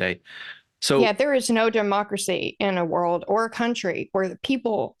society today. So yeah, there is no democracy in a world or a country where the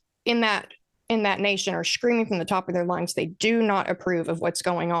people in that nation are screaming from the top of their lungs they do not approve of what's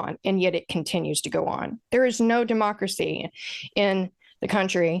going on, and yet it continues to go on. There is no democracy in the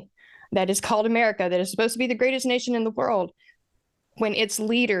country that is called America, that is supposed to be the greatest nation in the world, when its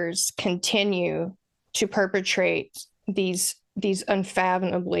leaders continue to perpetrate these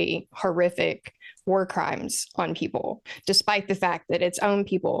unfathomably horrific war crimes on people, despite the fact that its own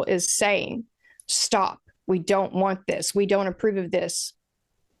people is saying, stop, we don't want this, we don't approve of this.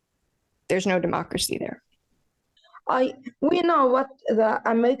 There's no democracy there. We know what the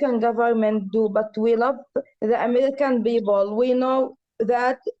American government do, but we love the American people. We know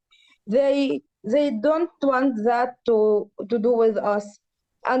that they don't want that to do with us.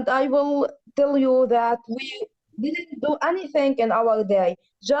 And I will tell you that we didn't do anything in our day,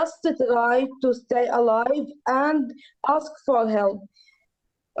 just to try to stay alive and ask for help.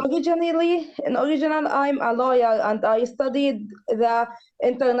 Originally, I'm a lawyer and I studied the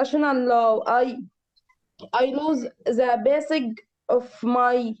international law. I lose the basic of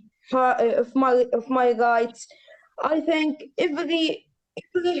my rights. I think every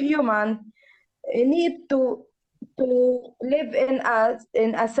human need to live in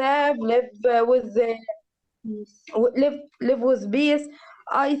a safe, live with peace.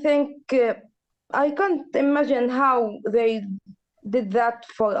 I think I can't imagine how they did that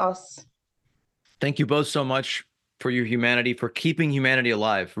for us. thank you both so much for your humanity, for keeping humanity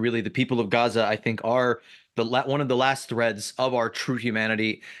alive. Really, the people of Gaza, I think, are one of the last threads of our true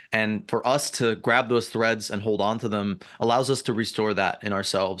humanity. And for us to grab those threads and hold on to them allows us to restore that in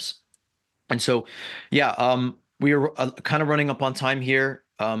ourselves. And so, yeah, we are kind of running up on time here.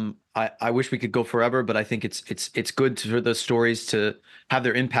 I wish we could go forever, but I think it's good for the stories to have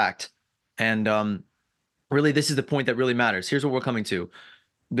their impact. And really, this is the point that really matters. Here's what we're coming to.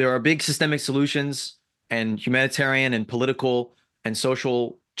 There are big systemic solutions and humanitarian and political and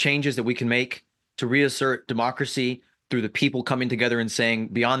social changes that we can make to reassert democracy through the people coming together and saying,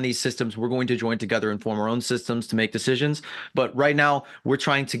 beyond these systems, we're going to join together and form our own systems to make decisions. But right now, we're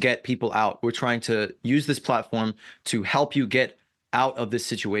trying to get people out. We're trying to use this platform to help you get out of this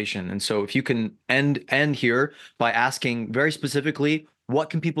situation. And so if you can end here by asking very specifically, what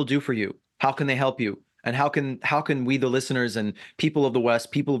can people do for you? How can they help you? And how can we, the listeners and people of the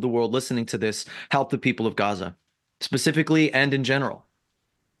West, people of the world listening to this, help the people of Gaza, specifically and in general?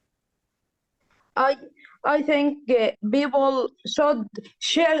 I think people should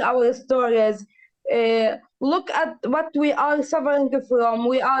share our stories. Look at what we are suffering from.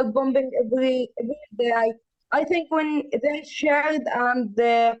 We are bombing every day. I think when they shared and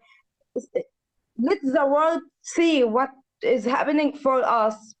let the world see what is happening for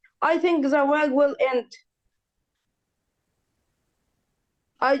us, I think the world will end.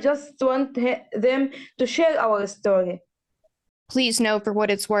 I just want them to share our story. Please know, for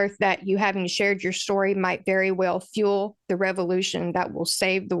what it's worth, that you having shared your story might very well fuel the revolution that will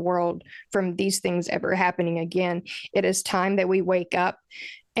save the world from these things ever happening again. It is time that we wake up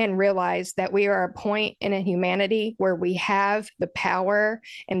and realize that we are a point in a humanity where we have the power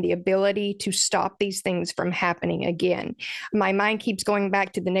and the ability to stop these things from happening again. My mind keeps going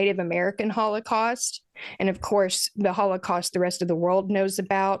back to the Native American Holocaust, and of course, the Holocaust the rest of the world knows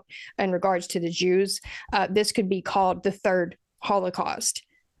about in regards to the Jews. This could be called the third Holocaust.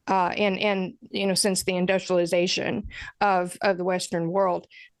 And since the industrialization of the Western world,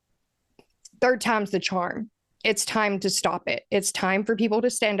 third time's the charm. It's time to stop it. It's time for people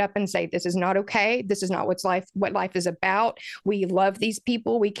to stand up and say, this is not okay. This is not what life is about. We love these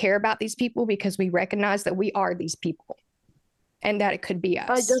people. We care about these people because we recognize that we are these people and that it could be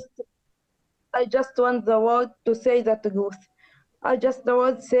us. I just want the word to say the truth. I just the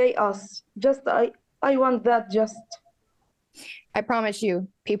word say us. I want that just. I promise you,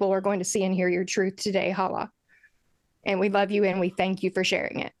 people are going to see and hear your truth today, Halaa. And we love you and we thank you for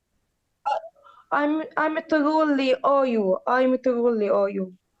sharing it. I'm truly owe you. I'm truly owe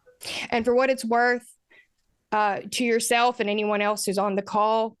you. And for what it's worth, to yourself and anyone else who's on the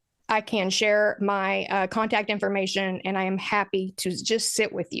call, I can share my contact information, and I am happy to just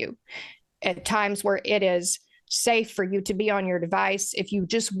sit with you at times where it is safe for you to be on your device. If you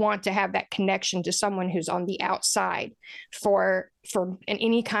just want to have that connection to someone who's on the outside for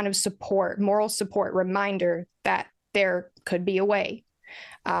any kind of support, moral support, reminder that there could be a way,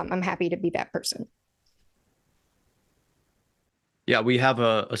 I'm happy to be that person. Yeah, we have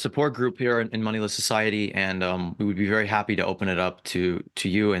a support group here in Moneyless Society, and we would be very happy to open it up to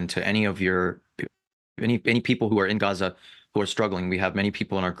you and to any of your any people who are in Gaza who are struggling. We have many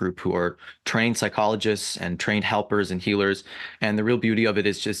people in our group who are trained psychologists and trained helpers and healers, and the real beauty of it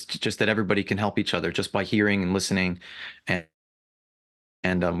is just that everybody can help each other just by hearing and listening, and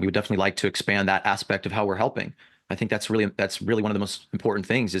we would definitely like to expand that aspect of how we're helping. I think that's really one of the most important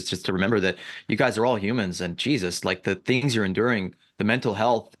things, is just to remember that you guys are all humans, and Jesus, like the things you're enduring, the mental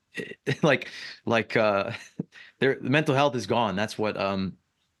health, the mental health is gone. That's what I'm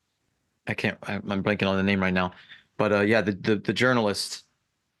blanking on the name right now, but yeah, the journalist,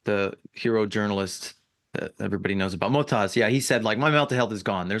 the hero journalist that everybody knows about, Motaz. Yeah, he said, like, my mental health is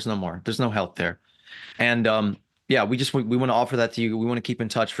gone. There's no health there, and yeah, we want to offer that to you. We want to keep in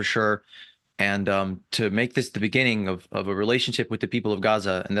touch for sure. And to make this the beginning of a relationship with the people of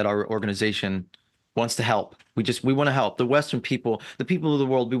Gaza, and that our organization wants to help. We want to help the Western people, the people of the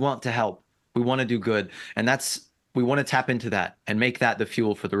world. We want to help. We want to do good. And we want to tap into that and make that the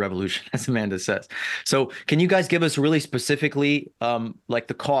fuel for the revolution, as Amanda says. So can you guys give us really specifically, like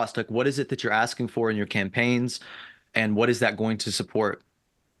the cost, like what is it that you're asking for in your campaigns, and what is that going to support?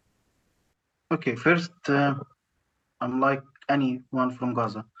 Okay, first, I'm like anyone from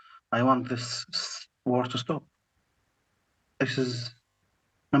Gaza. I want this war to stop. This is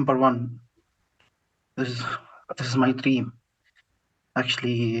number one. This is my dream.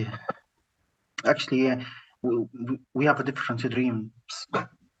 Actually, we have a different dreams.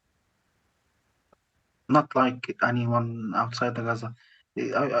 Not like anyone outside the Gaza.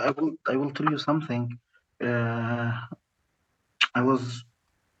 I will tell you something. It's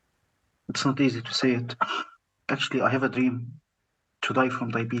not easy to say it. Actually, I have a dream to die from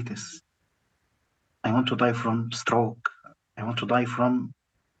diabetes. I want to die from stroke. I want to die from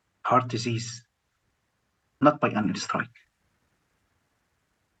heart disease. Not by any strike.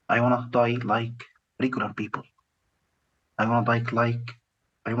 I want to die like regular people. I want to die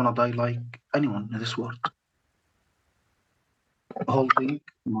like anyone in this world. Holding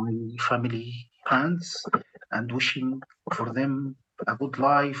my family hands and wishing for them a good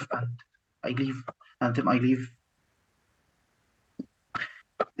life, and then I live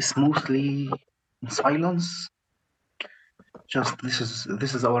smoothly in silence. Just this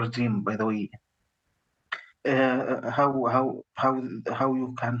is our dream, by the way. How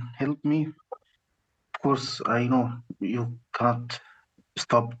you can help me? Of course, I know you cannot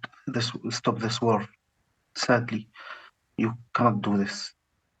stop this war. Sadly, you cannot do this.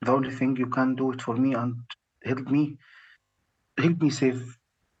 The only thing you can do it for me and help me save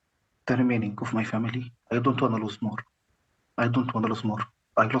the remaining of my family. I don't want to lose more.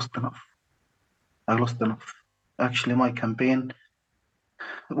 I lost enough. Actually, my campaign,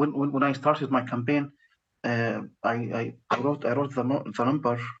 when I started my campaign, I wrote the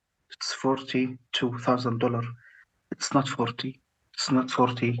number. It's $42,000. It's not 40. It's not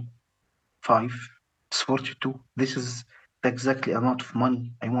 45. It's 42. This is the exactly amount of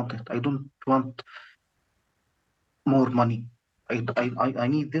money I wanted. I don't want more money. I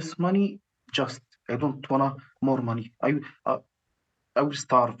need this money. Just I don't wanna more money. I will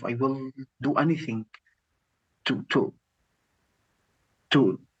starve. I will do anything to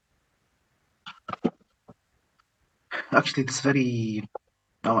actually it's very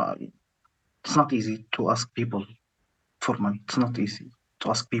it's not easy to ask people for money. It's not easy to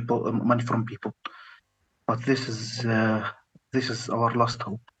ask people money from people, but this is our last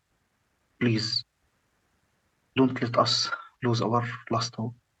hope. Please don't let us lose our last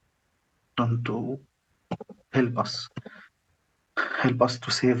hope. Don't help us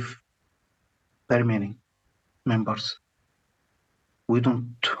to save the remaining members. We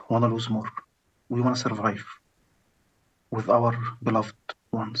don't want to lose more. We want to survive with our beloved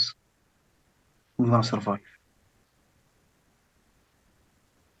ones. We want to survive.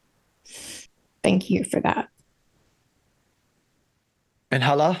 Thank you for that. And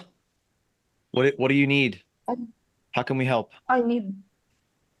Halaa? What do you need? I, How can we help? I need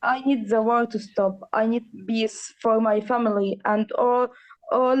the war to stop. I need peace for my family and all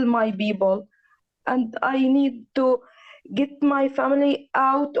my people. And I need to get my family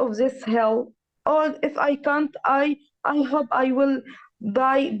out of this hell. Or if I can't, I hope I will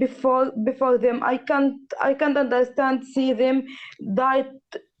die before them. I can't understand see them die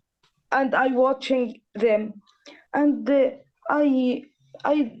and I watching them. And I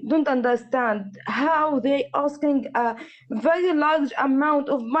I don't understand how they asking a very large amount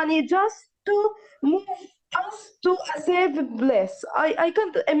of money just to move us to a safe place. I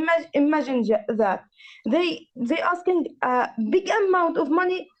can't imagine that they asking a big amount of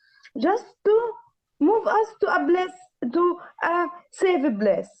money just to move us to a place to a safe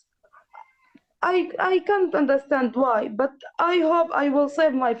place. I can't understand why, but I hope I will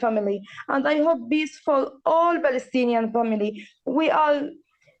save my family, and I hope peace for all Palestinian family. We are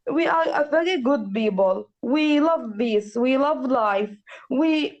a very good people. We love peace. We love life.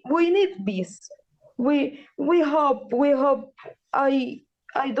 We need peace. We hope I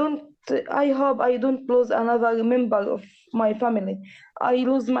I don't I hope I don't lose another member of my family. I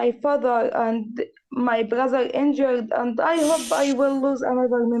lose my father and my brother injured, and I hope I will lose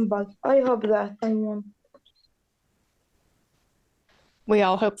another member. I hope that I want. We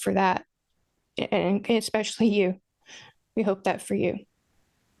all hope for that, and especially you. We hope that for you.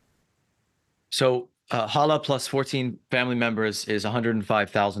 So Halaa plus 14 family members is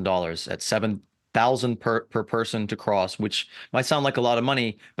 $105,000 at 7,000 per person to cross, which might sound like a lot of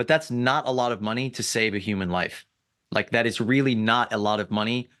money, but that's not a lot of money to save a human life. Like that is really not a lot of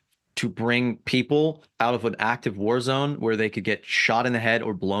money to bring people out of an active war zone where they could get shot in the head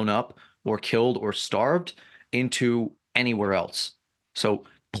or blown up or killed or starved into anywhere else. So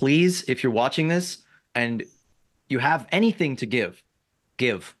please, if you're watching this and you have anything to give.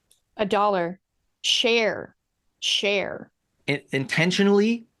 $1. Share.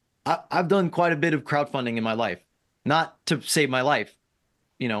 Intentionally, I've done quite a bit of crowdfunding in my life, not to save my life,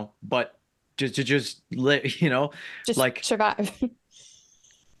 but just like survive.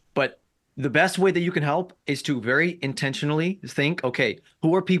 But the best way that you can help is to very intentionally think, okay,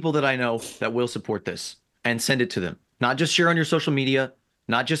 who are people that I know that will support this, and send it to them. Not just share on your social media,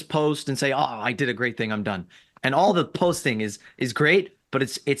 not just post and say, oh, I did a great thing, I'm done. And all the posting is great, but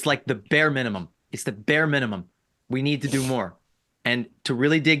it's like the bare minimum. It's the bare minimum. We need to do more. And to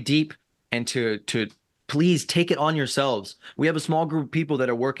really dig deep and to please take it on yourselves. We have a small group of people that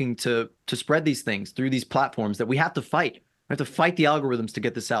are working to spread these things through these platforms that we have to fight. We have to fight the algorithms to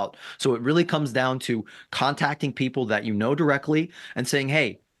get this out. So it really comes down to contacting people that you know directly and saying,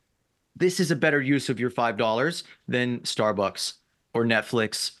 hey, this is a better use of your $5 than Starbucks or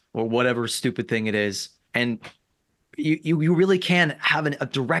Netflix or whatever stupid thing it is. And you really can have a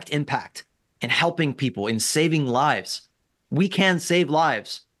direct impact in helping people, in saving lives. We can save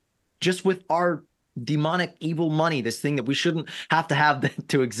lives just with our demonic evil money, this thing that we shouldn't have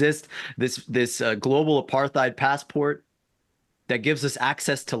to exist, this global apartheid passport that gives us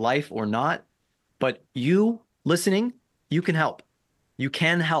access to life or not. But you listening, you can help. You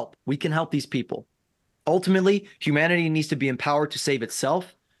can help. We can help these people. Ultimately, humanity needs to be empowered to save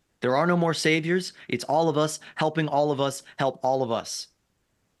itself. There are no more saviors. It's all of us helping all of us help all of us.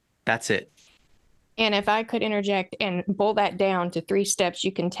 That's it. And if I could interject and boil that down to 3 steps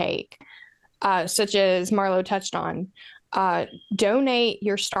you can take, such as Marlo touched on, donate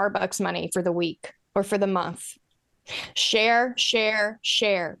your Starbucks money for the week or for the month. Share,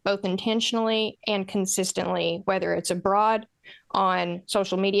 both intentionally and consistently, whether it's abroad, on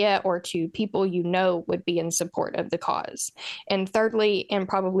social media, or to people you know would be in support of the cause. And thirdly, and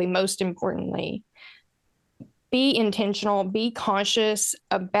probably most importantly, be intentional, be conscious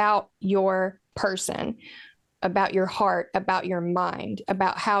about your person, about your heart, about your mind,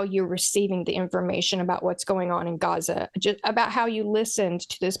 about how you're receiving the information about what's going on in Gaza, just about how you listened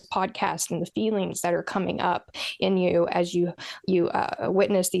to this podcast and the feelings that are coming up in you as you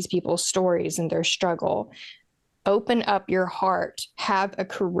witness these people's stories and their struggle. Open up your heart, have a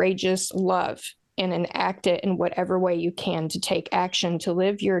courageous love, and enact it in whatever way you can to take action, to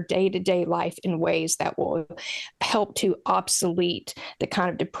live your day-to-day life in ways that will help to obsolete the kind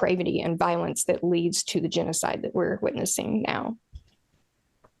of depravity and violence that leads to the genocide that we're witnessing now.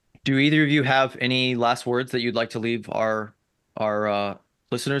 Do either of you have any last words that you'd like to leave our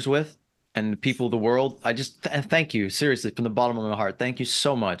listeners with and the people of the world? I just thank you, seriously, from the bottom of my heart. Thank you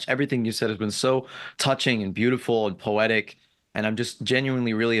so much. Everything you said has been so touching and beautiful and poetic. And I'm just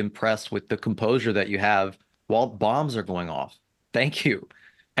genuinely really impressed with the composure that you have while bombs are going off. Thank you.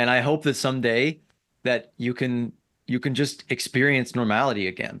 And I hope that someday that you can just experience normality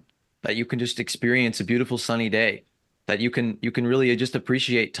again. that you can just experience a beautiful sunny day, that you can really just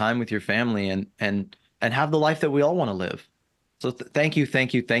appreciate time with your family and have the life that we all want to live. So thank you.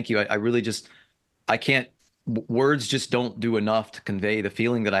 I really just, I can't, words just don't do enough to convey the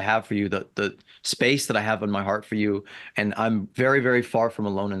feeling that I have for you, the space that I have in my heart for you. And I'm very, very far from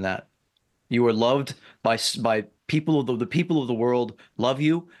alone in that. You are loved by people of the people of the world love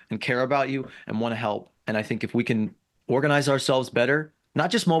you and care about you and want to help. And I think if we can organize ourselves better,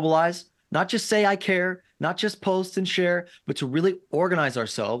 not just mobilize, not just say I care, not just post and share, but to really organize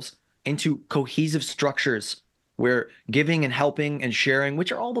ourselves into cohesive structures where giving and helping and sharing,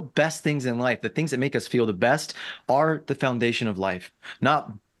 which are all the best things in life, the things that make us feel the best, are the foundation of life,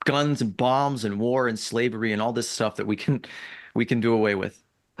 not guns and bombs and war and slavery and all this stuff that we can do away with.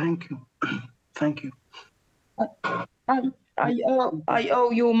 Thank you. Thank you. I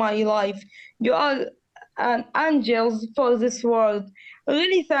owe you my life. You are an angels for this world.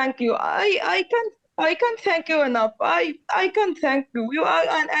 Really, thank you. I can't thank you enough. I can't thank you. You are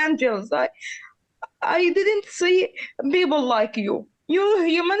an angels. I didn't see people like you. Your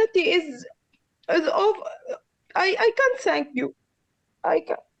humanity is over. I can't thank you. I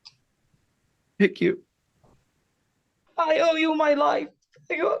can't. Thank you. I owe you my life.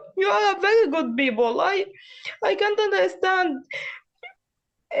 You are a very good people. I can't understand.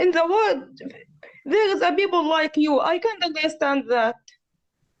 In the world, there is a people like you. I can't understand that.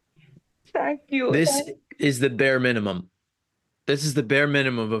 Thank you. This is the bare minimum. This is the bare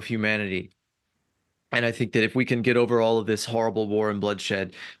minimum of humanity. And I think that if we can get over all of this horrible war and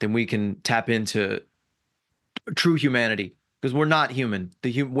bloodshed, then we can tap into true humanity. Because we're not human.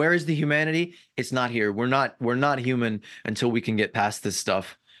 Where is the humanity? It's not here. We're not human until we can get past this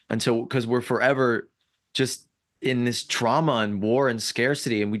stuff. Because we're forever just in this trauma and war and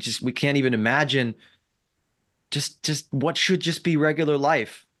scarcity, and we can't even imagine just what should just be regular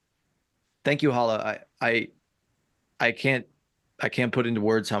life. Thank you, Halaa. I can't put into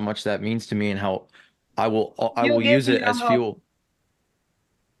words how much that means to me and how I will use it as fuel.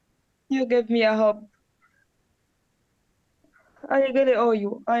 You gave me a hope. I really owe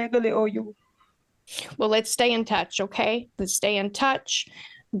you. I really owe you. Well, let's stay in touch, okay? Let's stay in touch.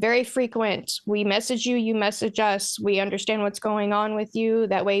 Very frequent. We message you, you message us. We understand what's going on with you.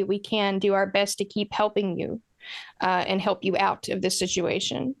 That way we can do our best to keep helping you and help you out of this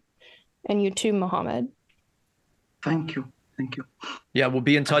situation. And you too, Mohammad. Thank you. Thank you. Yeah, we'll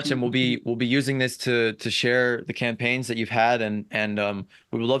be in touch, and we'll be using this to share the campaigns that you've had, and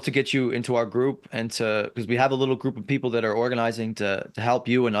we would love to get you into our group, and because we have a little group of people that are organizing to help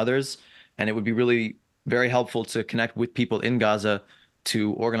you and others, and it would be really very helpful to connect with people in Gaza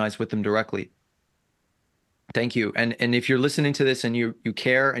to organize with them directly. Thank you. And if you're listening to this and you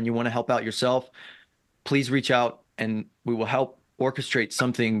care and you want to help out yourself, please reach out and we will help orchestrate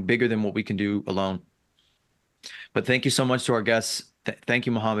something bigger than what we can do alone. But thank you so much to our guests. Thank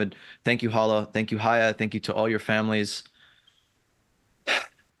you, Mohammad. Thank you, Halaa. Thank you, Haya. Thank you to all your families.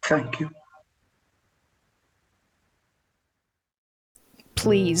 Thank you.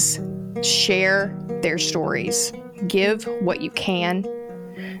 Please share their stories. Give what you can,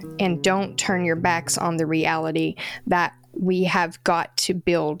 and don't turn your backs on the reality that we have got to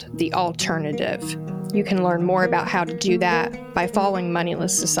build the alternative. You can learn more about how to do that by following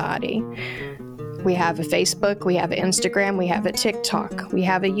Moneyless Society. We have a Facebook, we have an Instagram, we have a TikTok, we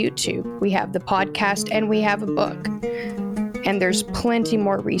have a YouTube, we have the podcast, and we have a book. And there's plenty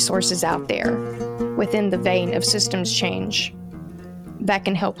more resources out there within the vein of systems change that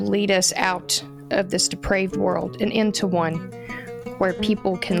can help lead us out of this depraved world and into one where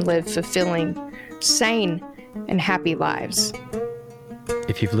people can live fulfilling, sane, and happy lives.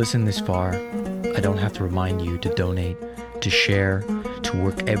 If you've listened this far, I don't have to remind you to donate, to share, to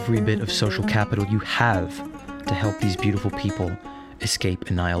work every bit of social capital you have to help these beautiful people escape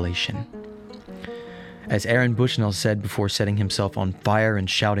annihilation. As Aaron Bushnell said before setting himself on fire and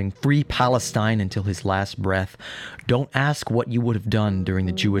shouting, "Free Palestine" until his last breath, don't ask what you would have done during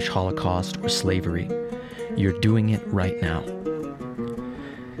the Jewish Holocaust or slavery. You're doing it right now.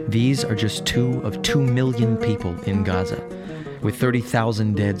 These are just 2 of 2 million people in Gaza, with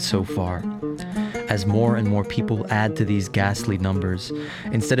 30,000 dead so far. As more and more people add to these ghastly numbers,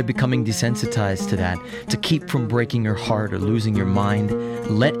 instead of becoming desensitized to that, to keep from breaking your heart or losing your mind,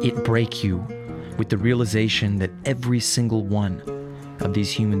 let it break you with the realization that every single one of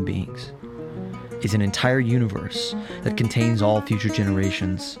these human beings is an entire universe that contains all future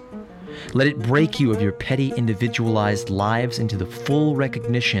generations. Let it break you of your petty individualized lives into the full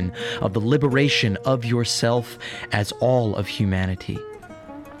recognition of the liberation of yourself as all of humanity.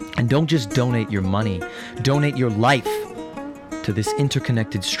 And don't just donate your money, donate your life. to this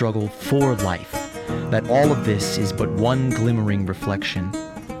interconnected struggle for life, that all of this is but one glimmering reflection,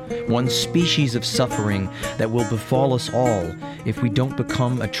 one species of suffering that will befall us all if we don't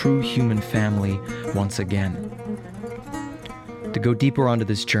become a true human family once again. To go deeper onto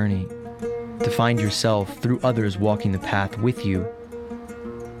this journey, to find yourself through others walking the path with you,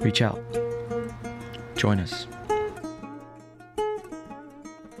 reach out. Join us.